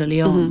quite early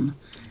on,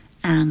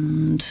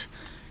 and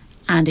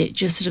it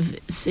just sort of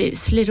it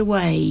slid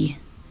away.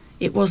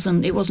 It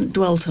wasn't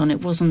dwelt on.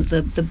 It wasn't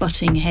the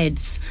butting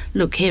heads.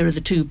 Look, here are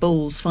the two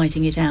bulls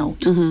fighting it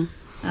out.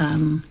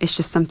 It's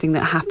just something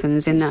that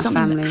happens in that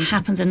family. That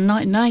happens, and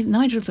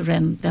neither of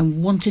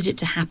them wanted it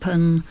to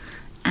happen,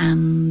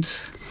 and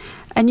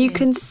you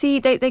can see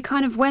they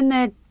kind of, when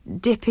they're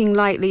dipping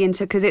lightly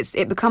into, because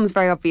it becomes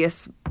very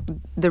obvious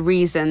the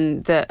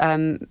reason that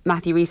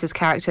Matthew Rhys's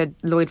character,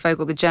 Lloyd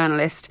Vogel, the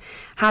journalist,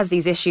 has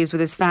these issues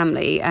with his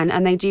family,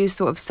 and they do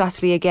sort of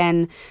subtly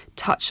again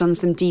touch on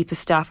some deeper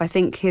stuff. I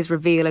think his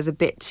reveal is a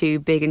bit too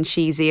big and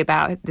cheesy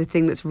about the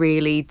thing that's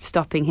really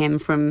stopping him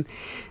from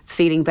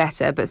feeling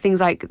better, but things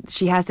like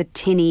she has the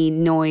tinny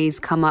noise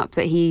come up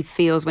that he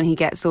feels when he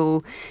gets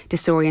all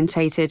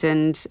disorientated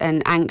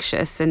and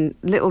anxious, and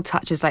little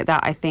touches like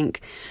that I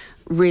think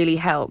really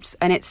helps.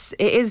 And it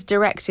is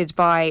directed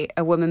by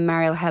a woman,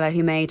 Mariel Heller,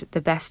 who made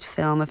the best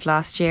film of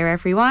last year,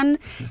 everyone.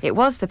 It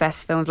was the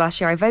best film of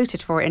last year. I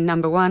voted for it in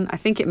number 1. I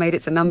think it made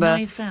it to number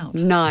Knives Out.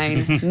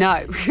 9.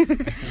 No.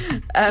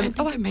 I don't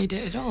think it made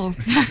it at all.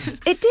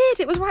 It did.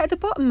 It was right at the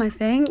bottom, I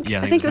think.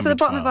 Yeah, I think it was at the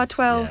bottom of our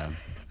 12. Yeah.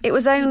 It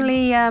was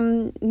only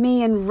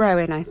me and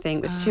Rowan, I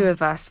think. The two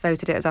of us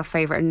voted it as our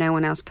favourite, and no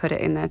one else put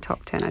it in their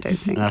top 10, I don't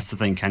think. That's the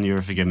thing. Can You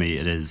Ever Forgive Me?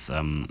 It is.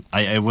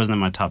 It wasn't in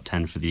my top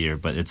 10 for the year,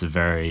 but it's a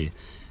very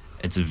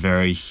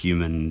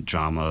human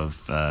drama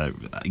of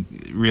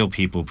real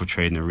people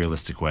portrayed in a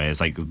realistic way.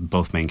 It's like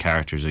both main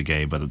characters are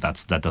gay, but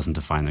that doesn't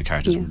define their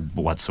characters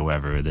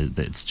whatsoever.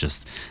 It's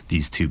just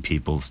these two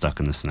people stuck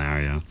in the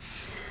scenario.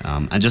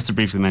 And just to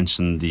briefly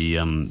mention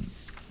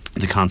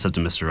the concept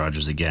of Mr.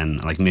 Rogers again,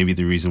 like maybe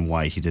the reason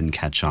why he didn't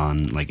catch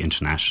on like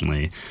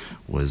internationally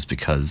was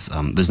because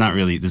there's not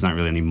really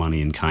any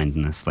money in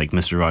kindness. Like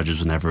Mr. Rogers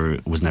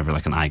was never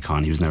like an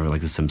icon. He was never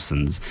like The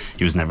Simpsons.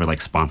 He was never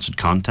like sponsored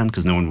content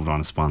because no one would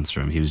want to sponsor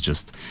him. He was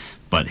just,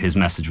 but his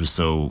message was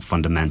so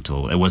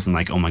fundamental. It wasn't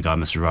like, oh my God,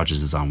 Mr.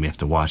 Rogers is on, we have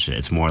to watch it.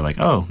 It's more like,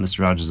 oh, Mr.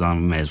 Rogers is on,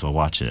 we may as well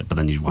watch it. But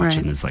then you'd watch it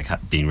and it's like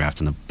being wrapped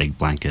in a big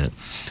blanket.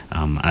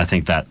 And I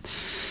think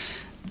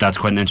that's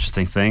quite an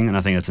interesting thing, and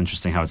I think it's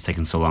interesting how it's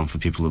taken so long for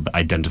people to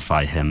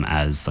identify him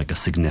as like a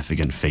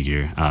significant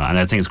figure. And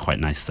I think it's quite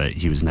nice that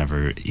he was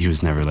never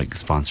like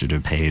sponsored or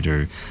paid,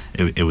 or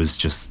it was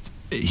just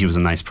he was a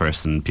nice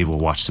person. People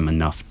watched him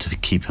enough to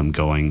keep him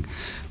going.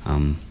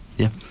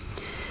 Yeah.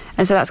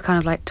 And so that's kind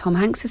of like Tom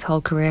Hanks's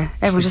whole career.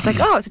 Everyone's just like,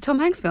 oh, it's a Tom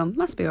Hanks film.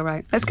 Must be all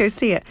right. Let's go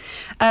see it.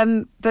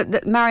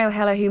 But Mariel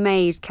Heller, who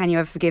made Can You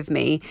Ever Forgive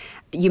Me,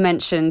 you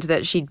mentioned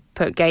that she'd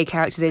put gay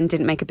characters in,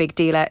 didn't make a big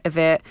deal out of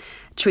it,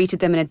 treated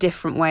them in a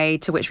different way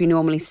to which we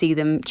normally see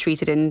them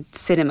treated in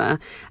cinema.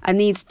 And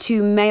these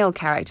two male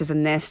characters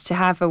in this, to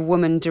have a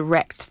woman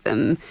direct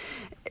them,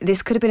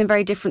 this could have been a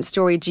very different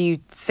story, do you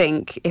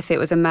think, if it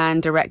was a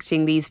man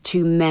directing these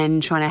two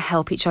men trying to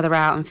help each other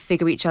out and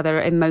figure each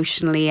other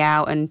emotionally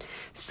out and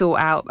sort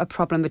out a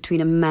problem between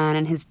a man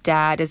and his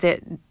dad?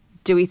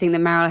 Do we think that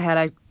Mariel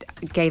Heller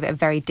gave it a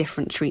very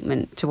different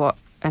treatment to what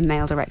a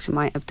male director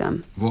might have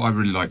done? What I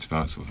really liked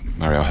about sort of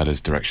Mariel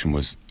Heller's direction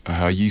was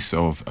her use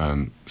of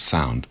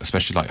sound,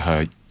 especially like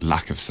her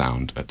lack of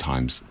sound at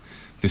times.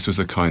 This was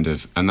a kind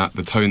of, and that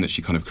the tone that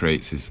she kind of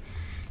creates is,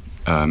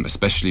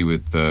 especially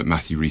with the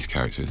Matthew Rhys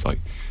character, is like,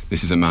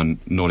 this is a man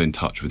not in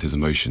touch with his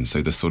emotions,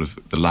 so the sort of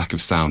the lack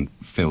of sound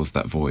fills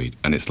that void,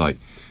 and it's like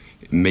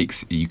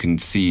you can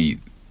see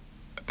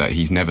that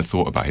he's never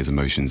thought about his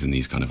emotions in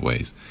these kind of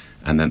ways,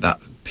 and then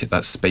that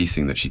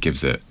spacing that she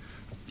gives it,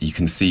 you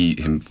can see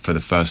him for the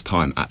first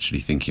time actually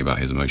thinking about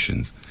his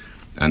emotions,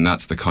 and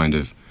that's the kind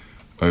of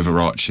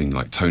overarching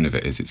like tone of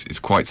it. It's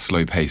quite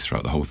slow paced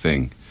throughout the whole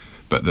thing,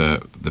 but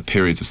the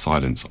periods of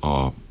silence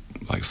are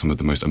like some of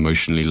the most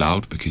emotionally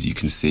loud, because you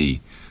can see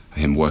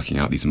him working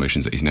out these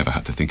emotions that he's never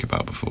had to think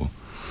about before.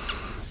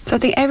 So I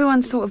think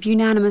everyone sort of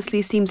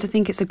unanimously seems to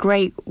think it's a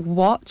great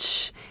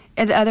watch.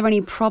 Are there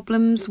any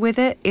problems with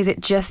it? Is it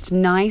just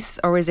nice,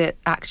 or is it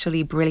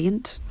actually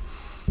brilliant?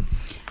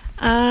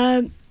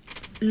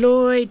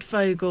 Lloyd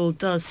Vogel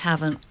does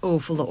have an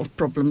awful lot of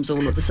problems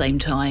all at the same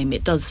time.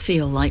 It does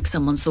feel like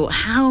someone's thought,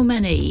 how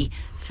many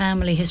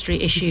family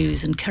history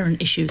issues and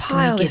current issues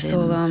can we give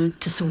him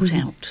to sort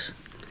out?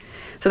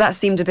 So that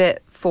seemed a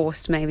bit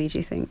forced, maybe, do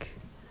you think?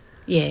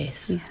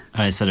 Yes. Yeah.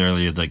 I said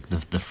earlier, like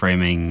the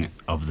framing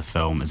of the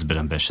film is a bit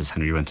ambitious.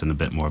 Henry went in a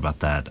bit more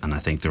about that, and I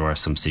think there are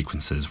some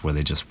sequences where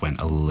they just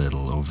went a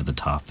little over the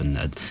top, and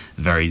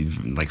very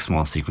like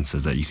small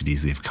sequences that you could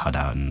easily have cut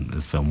out, and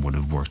the film would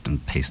have worked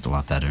and paced a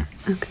lot better.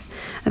 Okay.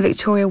 And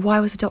Victoria, why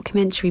was the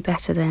documentary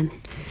better then?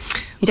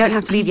 You don't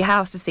have to leave your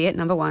house to see it,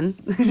 number one.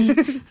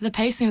 The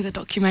pacing of the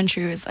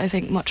documentary was, I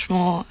think, much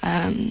more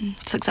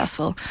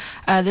successful.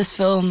 This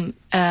film,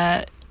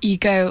 you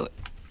go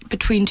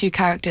between two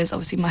characters.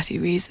 Obviously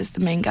Matthew Rhys is the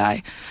main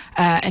guy,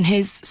 and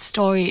his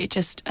story,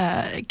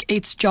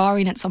 it's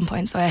jarring at some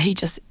point. So he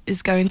just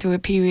is going through a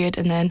period,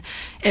 and then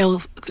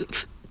it'll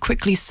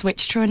quickly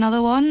switch to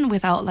another one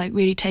without like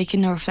really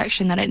taking the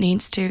reflection that it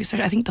needs to. So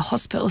I think the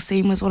hospital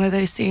scene was one of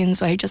those scenes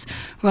where he just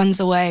runs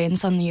away, and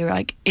suddenly you're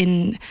like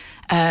in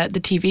the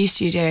TV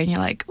studio, and you're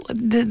like,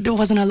 there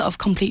wasn't a lot of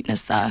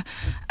completeness there.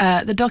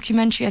 The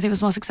documentary, I think,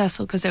 was more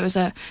successful because it was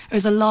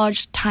a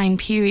large time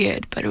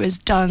period, but it was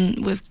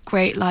done with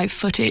great live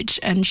footage,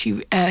 and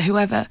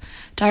whoever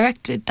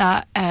directed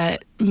that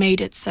made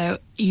it so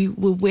you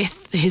were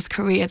with his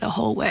career the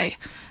whole way.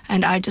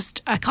 And I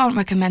can't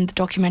recommend the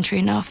documentary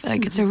enough.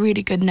 Like, it's a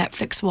really good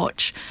Netflix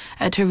watch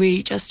to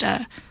really just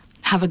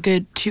have a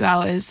good 2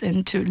 hours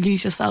and to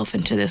lose yourself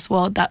into this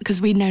world, that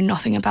because we know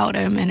nothing about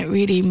him, and it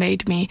really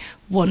made me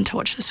want to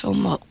watch this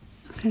film more.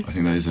 I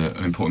think that is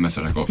an important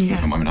message I got from the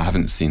film. I mean, I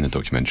haven't seen the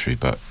documentary,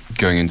 but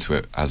going into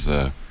it as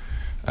a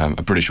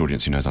British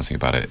audience who knows nothing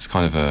about it, it's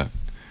kind of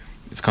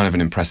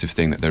an impressive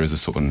thing that there is a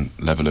certain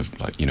level of,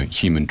 like, you know,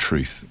 human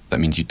truth. That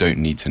means you don't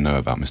need to know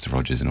about Mr.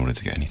 Rogers in order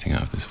to get anything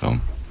out of this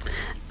film.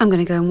 I'm going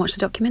to go and watch the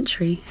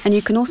documentary. And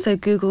you can also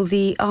Google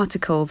the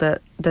article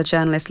that the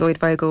journalist Lloyd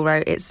Vogel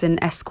wrote. It's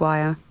an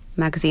Esquire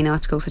magazine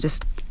article, so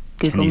just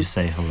Google. Can You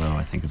Say Hello,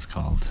 I think it's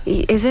called.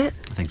 Is it?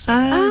 I think so.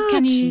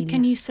 Can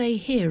you say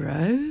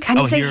hero? Can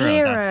you say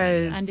hero? That's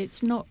it, yeah. And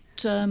it's not...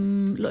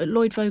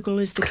 Lloyd Vogel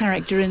is the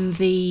character in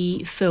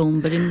the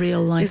film, but in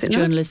real life the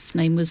journalist's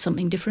name was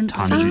something different.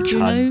 Todd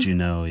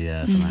Juneau,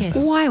 yeah.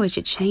 Yes. Why would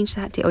you change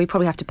that? You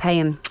probably have to pay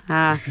him.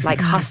 Like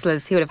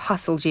Hustlers, he would have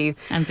hustled you.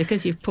 And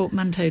because you've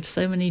portmanteaued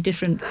so many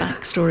different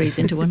backstories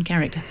into one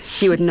character.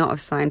 He would not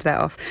have signed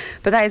that off.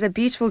 But that is A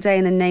Beautiful Day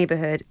in the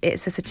Neighbourhood.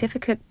 It's a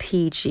certificate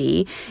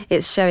PG.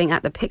 It's showing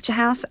at the Picture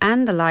House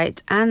and the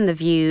Light and the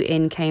View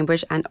in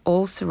Cambridge and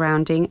all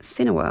surrounding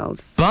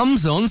Cineworlds.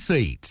 Bums on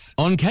Seats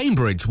on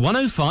Cambridge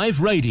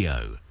 105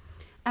 Radio.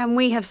 And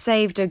we have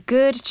saved a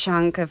good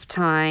chunk of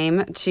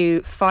time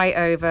to fight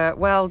over,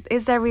 well,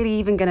 is there really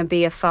even going to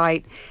be a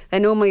fight? They're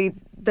normally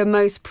the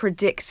most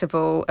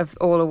predictable of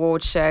all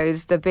award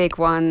shows. The big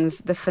ones,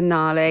 the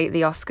finale,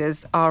 the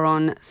Oscars, are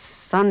on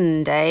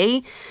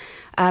Sunday.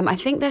 I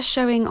think they're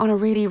showing on a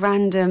really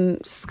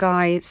random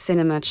Sky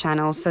Cinema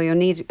channel, so you'll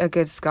need a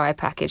good Sky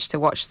package to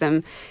watch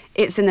them.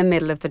 It's in the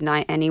middle of the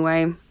night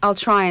anyway. I'll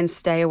try and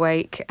stay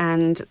awake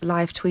and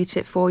live tweet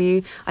it for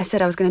you. I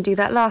said I was going to do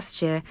that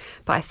last year,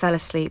 but I fell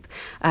asleep.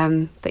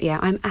 But yeah,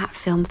 I'm at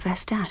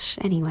Filmfest Dash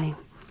anyway.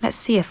 Let's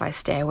see if I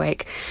stay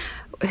awake.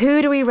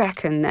 Who do we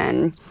reckon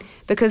then?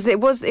 Because it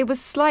was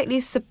slightly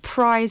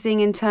surprising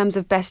in terms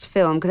of best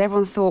film, because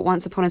everyone thought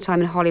Once Upon a Time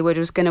in Hollywood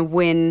was going to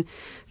win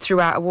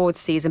throughout awards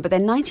season, but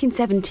then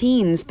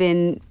 1917's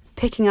been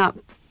picking up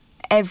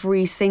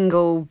every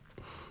single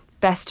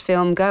best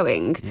film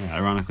going. Yeah,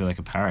 ironically, like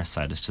a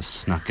Parasite has just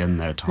snuck in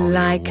there to all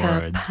like the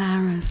awards. A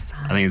Parasite.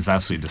 I think it's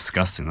absolutely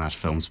disgusting that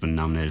film's been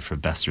nominated for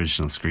Best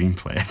Original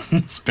Screenplay.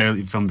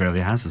 The film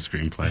barely has a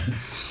screenplay.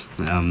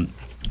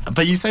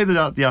 But you say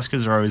that the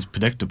Oscars are always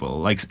predictable.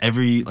 Like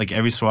every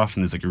so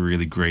often, there's like a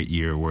really great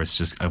year where it's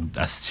just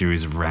a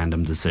series of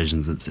random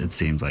decisions. It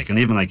seems like, and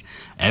even like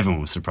everyone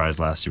was surprised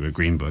last year with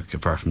Green Book,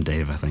 apart from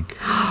Dave, I think.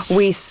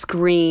 We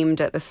screamed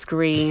at the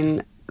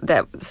screen.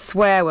 That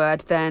swear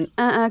word, then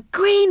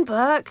Green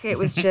Book. It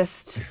was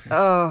just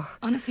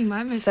honestly,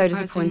 my most so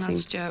surprising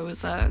last year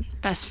was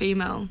Best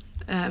Female.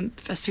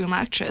 Best Female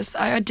Actress.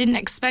 I didn't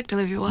expect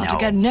Olivia Wilde to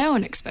get. No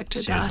one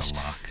expected that. She was a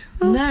lock.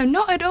 No,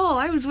 not at all.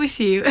 I was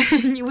with you.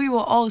 We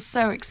were all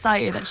so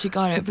excited that she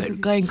got it, but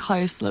Glenn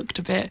Close looked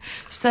a bit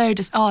so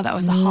just. Oh, that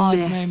was a hard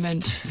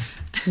moment.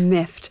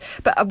 Miffed.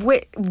 But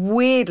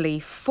weirdly,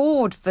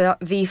 Ford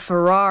v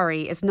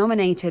Ferrari is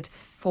nominated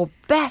for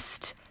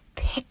Best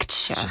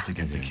Picture. It's just to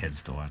get the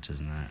kids to watch,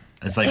 isn't it?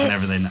 It's like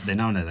whenever they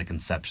nominate like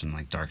Inception,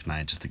 like Dark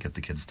Knight, just to get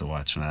the kids to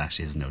watch, and it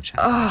actually has no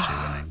chance of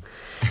actually winning.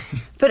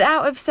 But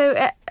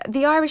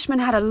The Irishman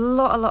had a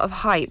lot of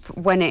hype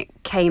when it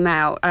came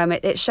out.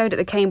 It showed at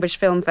the Cambridge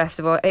Film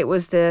Festival. It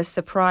was the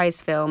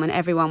surprise film, and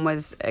everyone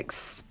was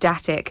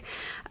ecstatic.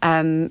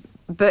 But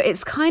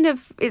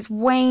it's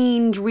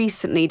waned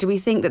recently. Do we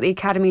think that the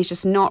Academy is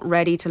just not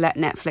ready to let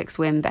Netflix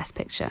win Best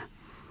Picture?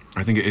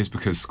 I think it is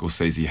because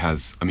Scorsese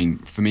has... I mean,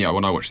 for me,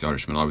 when I watched The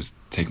Irishman, I was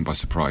taken by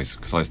surprise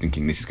because I was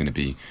thinking this is going to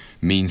be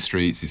Mean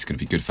Streets, this is going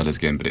to be Goodfellas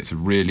again, but it's a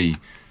really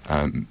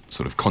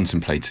sort of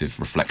contemplative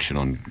reflection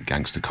on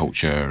gangster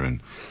culture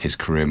and his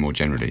career more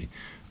generally.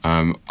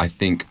 I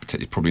think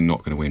it's probably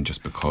not going to win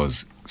just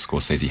because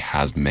Scorsese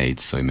has made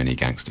so many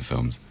gangster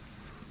films.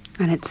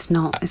 And it's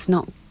not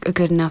a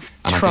good enough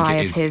and try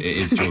I think of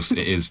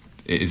his...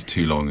 it is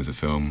too long as a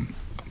film.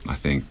 I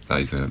think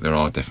there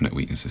are definite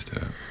weaknesses to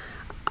it.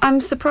 I'm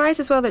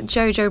surprised as well that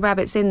Jojo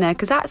Rabbit's in there,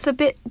 because that's a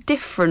bit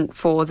different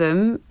for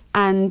them,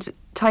 and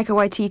Taika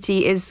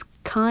Waititi is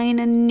kind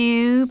of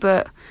new,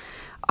 but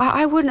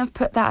I wouldn't have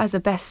put that as a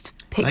Best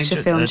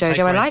Picture film,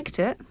 Jojo. I liked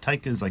it.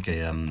 Taika's like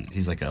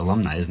he's like an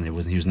alumni, isn't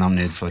he? He was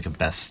nominated for like a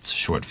Best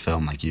Short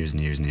Film like years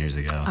and years and years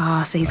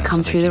ago. So he's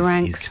come through the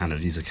ranks.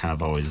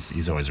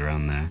 He's always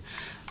around there.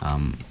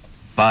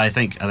 But I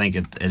think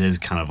it is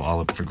kind of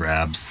all up for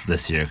grabs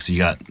this year, because you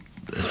got,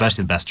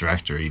 especially the Best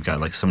Director, you've got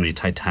like so many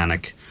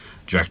Titanic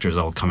directors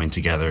all coming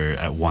together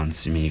at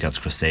once. I mean, you got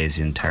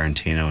Scorsese and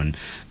Tarantino and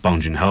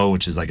Bong Joon-ho,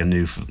 which is like a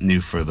new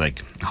for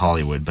like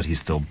Hollywood, but he's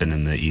still been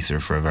in the ether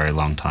for a very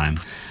long time.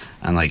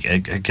 And like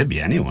it could be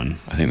anyone.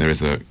 I think there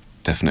is a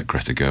definite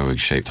Greta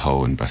Gerwig-shaped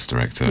hole in Best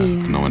Director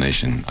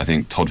nomination. I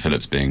think Todd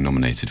Phillips being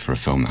nominated for a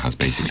film that has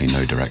basically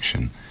no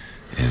direction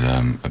is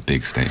a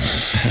big statement.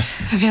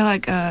 I feel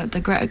like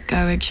the Greta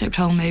Gerwig-shaped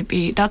hole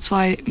that's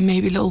why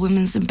maybe Little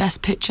Women's in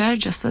Best Picture,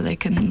 just so they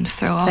can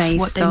throw off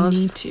what they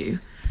need to.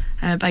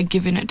 by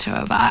giving it to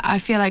her. But I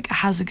feel like it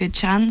has a good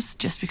chance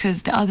just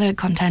because the other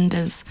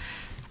contenders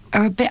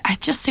are a bit. I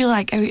just feel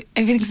like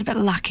everything's a bit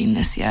lacking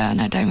this year,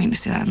 and I don't mean to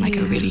say that in like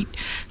a really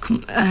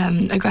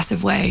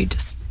aggressive way.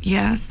 Just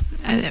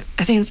I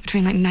think it's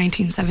between like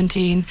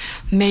 1917,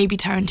 maybe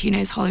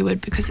Tarantino's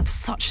Hollywood, because it's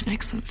such an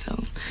excellent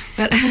film.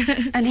 But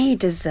and he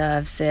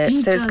deserves it.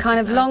 So it's kind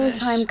of long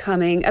time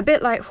coming, a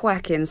bit like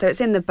Joaquin. So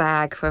it's in the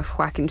bag for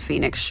Joaquin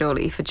Phoenix,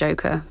 surely, for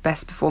Joker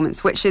Best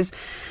Performance, which is...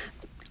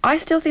 I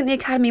still think the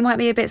Academy might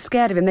be a bit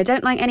scared of him. They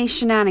don't like any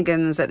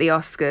shenanigans at the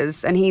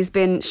Oscars, and he's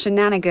been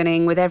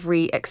shenaniganing with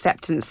every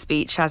acceptance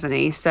speech, hasn't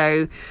he?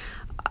 So...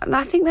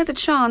 I think there's a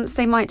chance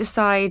they might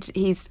decide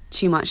he's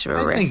too much of a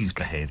risk. I think he's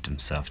behaved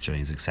himself during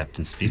his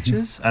acceptance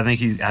speeches. I think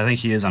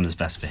he is on his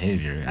best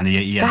behaviour, and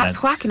he had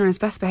that's Joaquin on his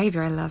best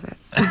behaviour. I love it.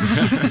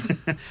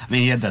 I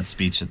mean, he had that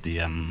speech at the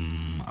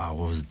what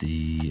was it,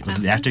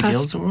 the Actor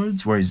Guild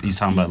Awards, where he's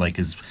talking about like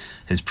his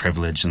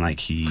privilege, and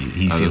like he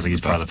feels like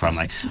he's part of the problem.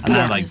 Like, and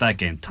then like that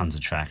gained tons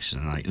of traction.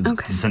 And like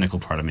the cynical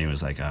part of me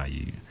was like,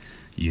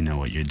 you know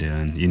what you're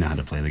doing, you know how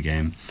to play the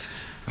game.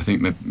 I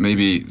think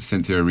maybe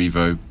Cynthia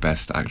Erivo,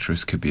 Best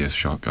Actress, could be a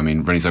shock. I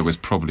mean, Renée Zellweger's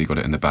probably got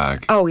it in the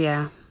bag. Oh,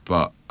 yeah.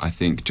 But I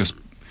think just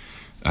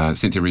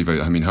Cynthia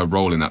Erivo, I mean, her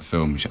role in that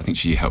film, I think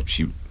she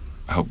helped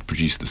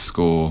produce the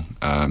score.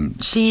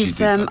 She's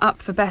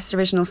up for Best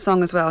Original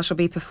Song as well. She'll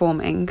be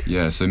performing.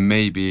 Yeah, so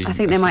maybe... I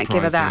think they might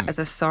give her that as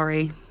a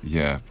sorry.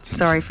 Yeah.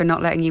 Sorry for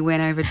not letting you win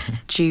over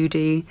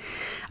Judy.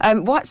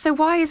 So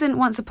why isn't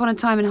Once Upon a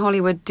Time in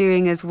Hollywood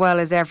doing as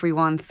well as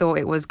everyone thought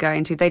it was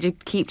going to? They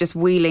keep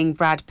wheeling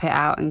Brad Pitt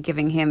out and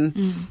giving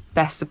him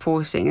Best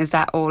Supporting. Is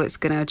that all it's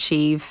going to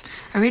achieve?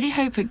 I really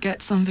hope it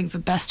gets something for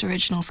Best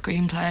Original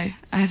Screenplay.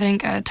 I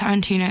think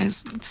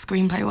Tarantino's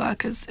screenplay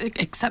work is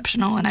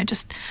exceptional, and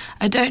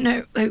I don't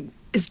know, like,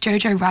 is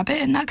Jojo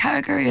Rabbit in that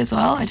category as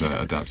well?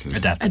 Adapted.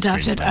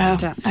 Adapted.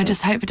 I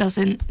just hope it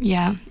doesn't.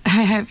 Yeah,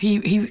 I hope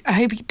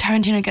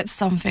Tarantino gets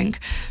something,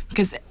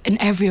 because in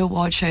every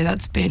award show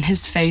that's been,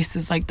 his face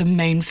is like the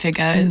main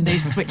figure, and they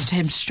switched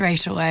him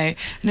straight away,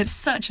 and it's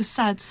such a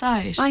sad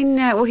sight. I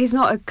know. Well, he's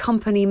not a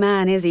company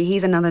man, is he?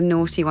 He's another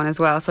naughty one as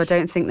well. So I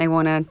don't think they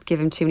want to give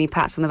him too many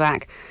pats on the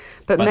back.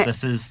 But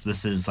this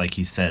is like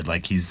he said,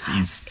 like he's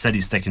said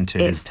he's sticking to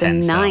his 10th film.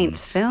 It's the 9th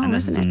film, and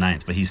this isn't is the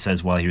 9th. But he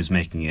says while he was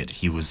making it,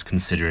 he was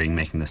considering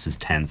making this his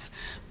 10th.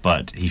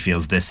 But he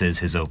feels this is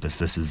his opus.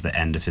 This is the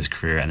end of his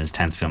career, and his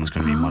 10th film is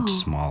going to be much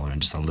smaller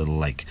and just a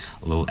little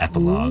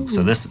epilogue. Ooh.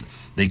 So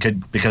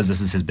because this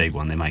is his big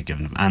one, they might give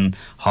him. And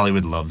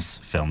Hollywood loves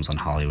films on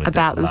Hollywood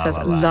about themselves.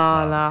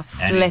 La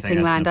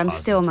flipping land. I'm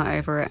still not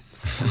over it.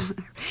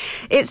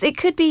 It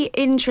could be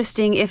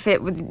interesting if the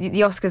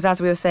Oscars,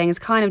 as we were saying, is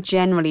kind of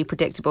generally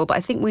predictable. But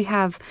I think we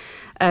have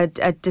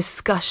a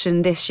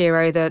discussion this year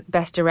over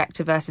Best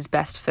Director versus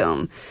Best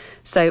Film.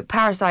 So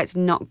Parasite's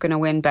not going to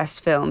win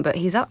Best Film, but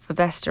he's up for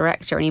Best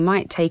Director, and he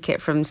might take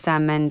it from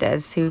Sam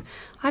Mendes, who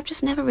I've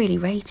just never really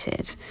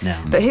rated.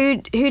 No. But who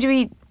do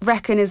we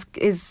reckon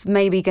is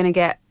maybe going to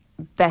get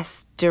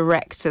Best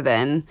Director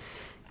then?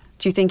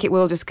 Do you think it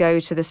will just go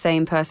to the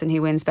same person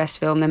who wins Best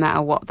Film, no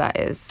matter what that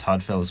is?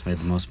 Todd Phillips made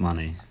the most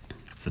money.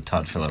 So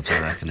Todd Phillips, I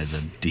reckon, is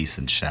a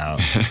decent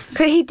shout.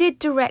 Because he did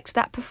direct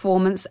that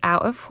performance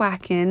out of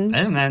Joaquin.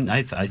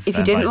 If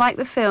you didn't like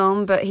the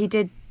film, but he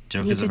did.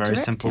 Joker's a very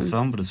simple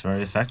film, but it's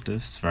very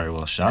effective. It's very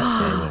well shot.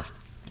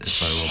 It's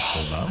very well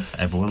pulled off.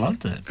 Everyone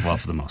loved it. Well,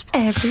 for the most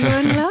part.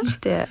 Everyone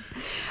loved it.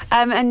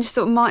 And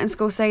sort of Martin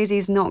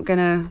Scorsese's not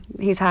gonna.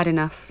 He's had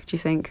enough. Do you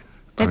think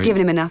they've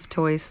given him enough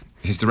toys?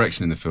 His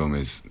direction in the film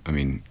is,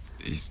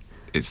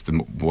 it's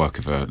the work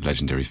of a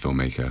legendary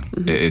filmmaker.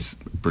 Mm-hmm. It is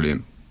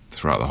brilliant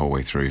throughout the whole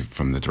way through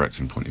from the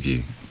directing point of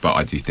view. But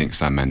I do think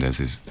Sam Mendes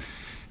is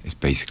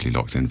basically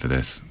locked in for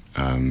this.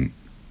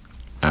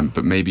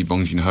 But maybe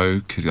Bong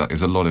Joon-ho could.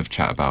 There's a lot of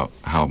chat about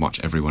how much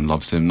everyone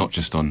loves him, not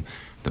just on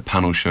the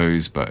panel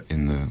shows, but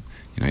in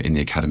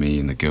the Academy,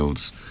 in the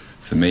guilds.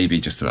 So maybe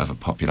just to have a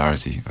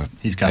popularity.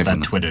 He's got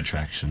that Twitter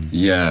traction.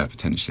 Yeah,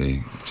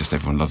 potentially. Just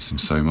everyone loves him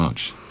so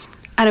much.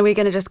 And are we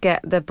going to just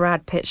get the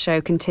Brad Pitt show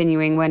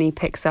continuing when he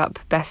picks up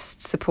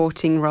Best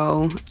Supporting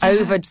Role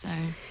over? So.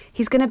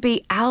 He's going to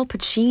be Al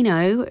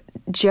Pacino,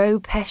 Joe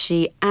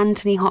Pesci,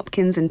 Anthony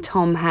Hopkins, and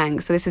Tom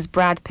Hanks. So this is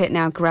Brad Pitt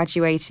now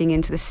graduating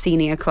into the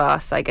senior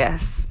class, I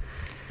guess.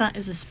 That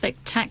is a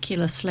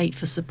spectacular slate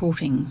for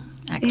supporting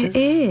actors. It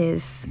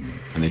is.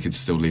 And they could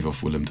still leave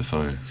off Willem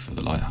Dafoe for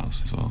The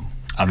Lighthouse as well.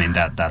 I mean,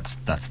 that's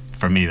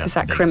for me, that's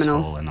the biggest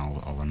criminal hole in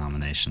all the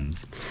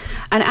nominations.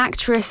 An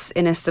actress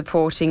in a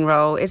supporting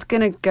role is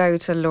going to go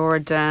to Laura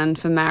Dern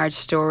for Marriage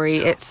Story.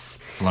 It's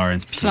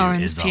Florence Pugh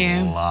is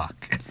a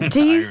lock.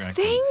 Do you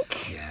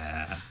think?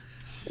 Yeah.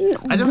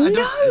 I don't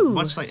know.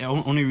 Much like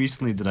only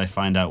recently did I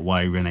find out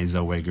why Renée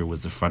Zellweger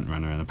was the front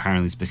runner, and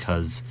apparently it's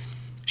because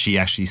she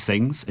actually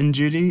sings in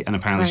Judy, and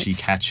apparently she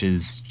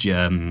catches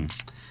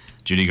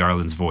Judy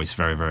Garland's voice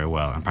very, very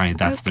well. And apparently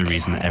that's the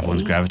reason that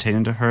everyone's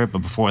gravitating to her. But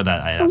before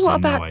that, I had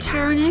absolutely no idea. What about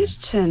Taron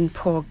Egerton?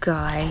 Poor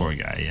guy. Poor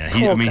guy, yeah.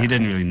 He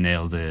didn't really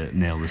nail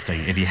the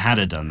singing. If he had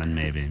it done, then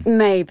maybe.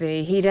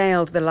 Maybe. He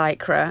nailed the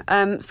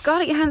lycra.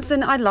 Scarlett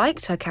Johansson, I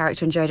liked her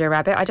character in Jojo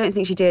Rabbit. I don't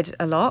think she did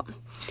a lot.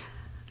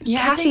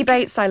 Yeah, Kathy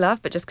Bates I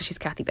love, but just because she's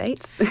Kathy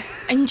Bates.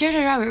 And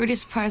Jojo Rabbit really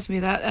surprised me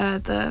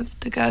that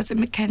the girls at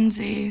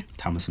Mackenzie...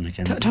 Thomas and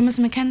Mackenzie. Thomas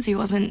and Mackenzie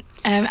wasn't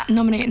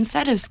nominated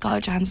instead of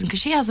Scarlett Johansson,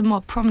 because she has a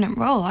more prominent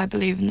role, I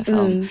believe, in the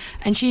film.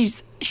 And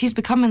she's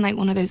becoming like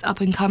one of those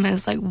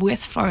up-and-comers, like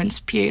with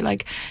Florence Pugh.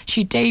 Like,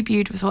 she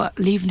debuted with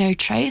Leave No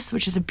Trace,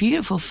 which is a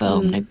beautiful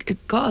film. And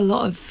it got a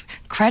lot of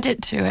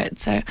credit to it.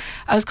 So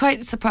I was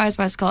quite surprised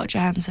by Scarlett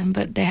Johansson,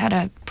 but they had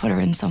to put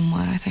her in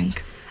somewhere, I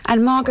think.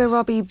 And Margot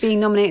Robbie being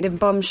nominated in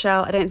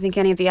Bombshell, I don't think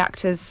any of the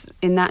actors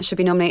in that should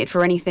be nominated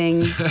for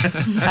anything.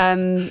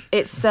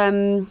 It's,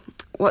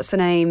 what's her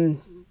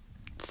name?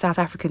 South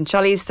African.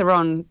 Charlize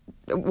Theron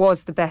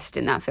was the best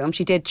in that film.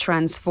 She did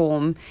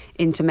transform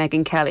into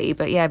Megyn Kelly,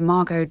 but yeah,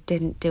 Margot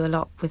didn't do a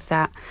lot with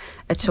that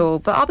at all.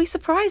 But I'll be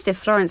surprised if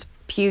Florence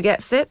Pugh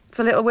gets it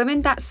for Little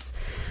Women. That's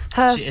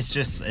her. It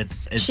just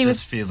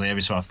feels like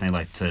every so often they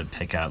like to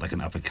pick out like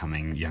an up and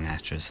coming young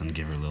actress and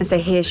give her a little. And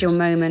say, "Here's your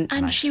moment."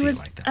 And she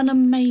was an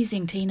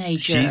amazing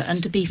teenager,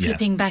 and to be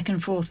flipping back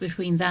and forth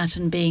between that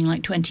and being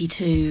like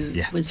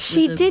 22 was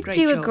she did great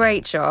do job. a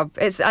great job.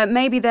 It's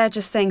maybe they're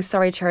just saying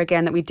sorry to her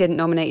again that we didn't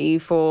nominate you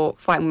for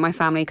Fighting With My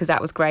Family because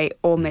that was great,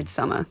 or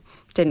Midsummer.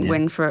 Didn't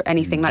win for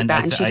anything like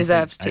that, and she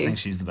deserved to. I think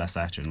she's the best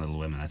actor in Little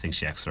Women. I think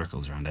she acts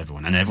circles around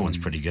everyone, and everyone's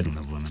pretty good in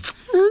Little Women.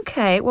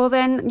 Okay, well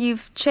then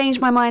you've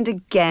changed my mind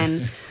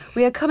again.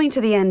 We are coming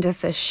to the end of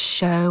the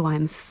show.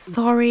 I'm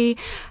sorry.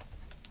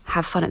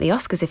 Have fun at the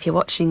Oscars if you're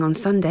watching on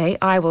Sunday.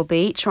 I will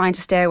be trying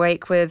to stay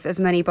awake with as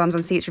many Bums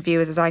on Seats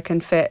reviewers as I can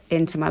fit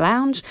into my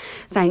lounge.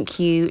 Thank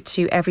you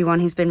to everyone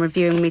who's been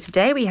reviewing with me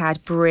today. We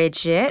had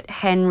Bridget,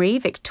 Henry,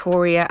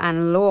 Victoria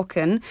and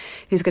Lorcan,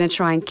 who's going to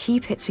try and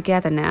keep it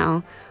together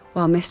now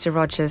while Mr.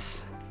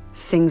 Rogers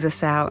sings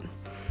us out.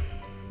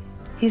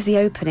 Here's the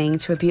opening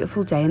to A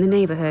Beautiful Day in the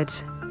Neighbourhood,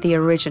 the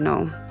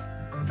original.